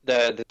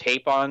the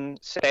tape on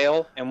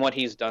Sale and what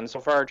he's done so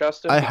far,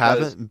 Justin? I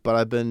haven't, but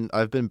I've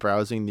been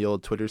browsing the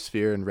old Twitter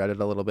sphere and Reddit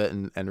a little bit,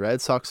 and Red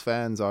Sox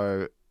fans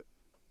are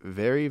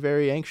very,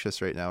 very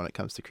anxious right now when it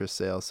comes to Chris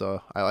Sale.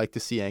 So I like to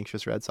see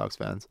anxious Red Sox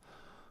fans.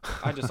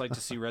 I just like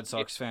to see Red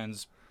Sox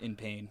fans in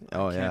pain.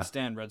 Oh, I yeah. can't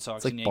stand Red Sox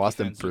It's like and Yankee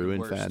Boston fans. They're the Bruin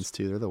worst. fans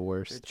too. They're the They're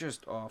worst.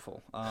 just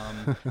awful.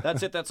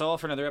 That's it. That's all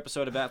for another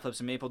episode of Bat Flips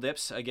and Maple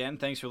Dips. Again,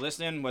 thanks for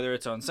listening, whether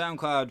it's on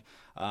SoundCloud,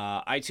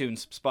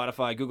 iTunes,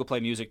 Spotify, Google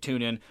Play Music,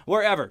 TuneIn,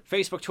 wherever.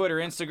 Facebook, Twitter,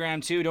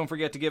 Instagram, too. Don't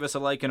forget to give us a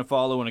like and a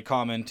follow and a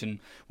comment and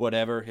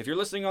whatever. If you're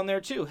listening on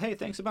there, too, hey,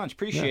 thanks a bunch.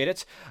 Appreciate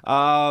it.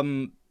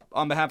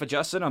 On behalf of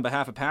Justin, on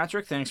behalf of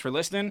Patrick, thanks for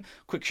listening.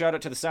 Quick shout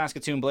out to the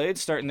Saskatoon Blades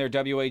starting their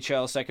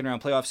WHL second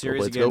round playoff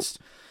series Blades, against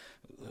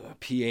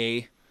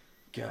PA.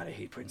 God, I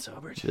hate Prince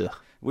Albert. Yeah.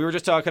 We were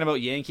just talking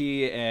about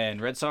Yankee and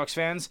Red Sox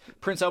fans.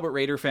 Prince Albert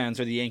Raider fans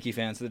are the Yankee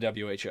fans of the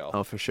WHL.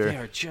 Oh, for sure. They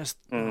are just,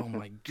 oh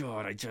my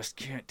God, I just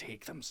can't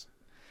take them.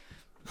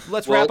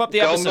 Let's wrap up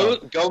the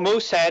episode. Go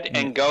Moosehead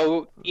and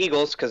go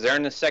Eagles, because they're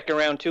in the second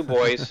round too,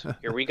 boys.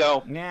 Here we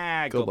go.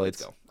 Nah, Go go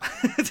Blades,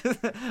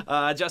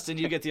 go. Justin,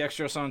 you get the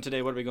extra song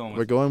today. What are we going with?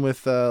 We're going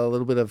with a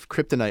little bit of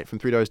Kryptonite from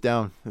 3 Doors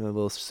Down. A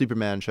little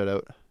Superman shout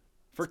out.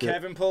 For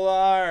Kevin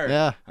Pillar.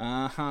 Yeah.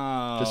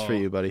 Uh-huh. Just for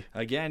you, buddy.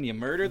 Again, you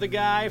murdered the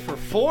guy for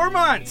 4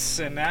 months,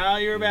 and now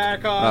you're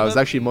back on. It was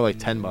actually more like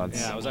 10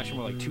 months. Yeah, it was actually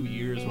more like 2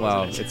 years. Wasn't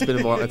Wow, it? it's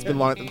been long. It's been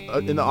long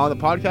on the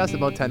podcast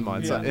about 10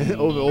 months. Yeah.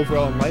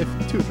 Overall in life,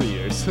 2 or 3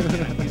 years.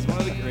 He's one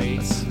of the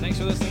greats. Thanks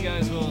for listening,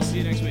 guys. We'll see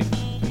you next week.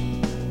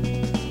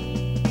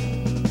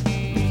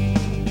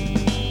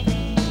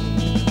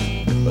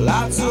 Well,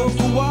 I took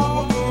a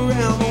walk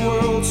around the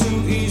world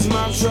to ease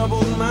my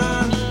troubled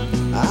mind.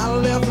 I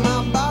left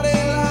my body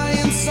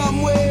lying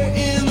somewhere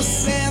in the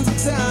sands of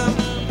time.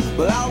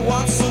 But I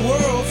watched the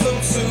world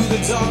float to the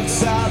dark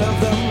side of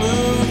the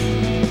moon.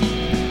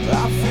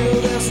 I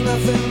feel there's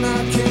nothing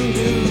I can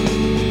do.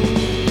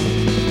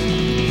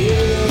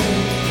 Yeah.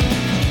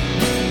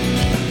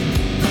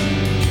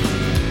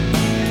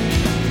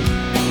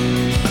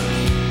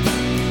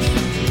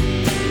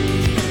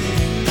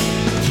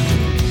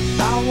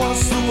 I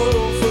watched the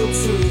world float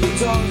to the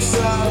dark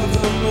side of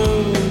the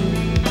moon.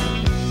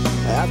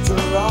 After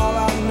all,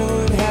 I knew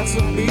it had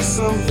to be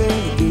something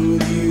to do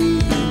with you.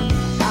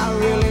 I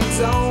really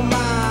don't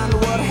mind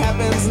what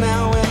happens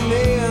now and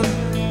then,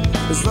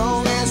 as long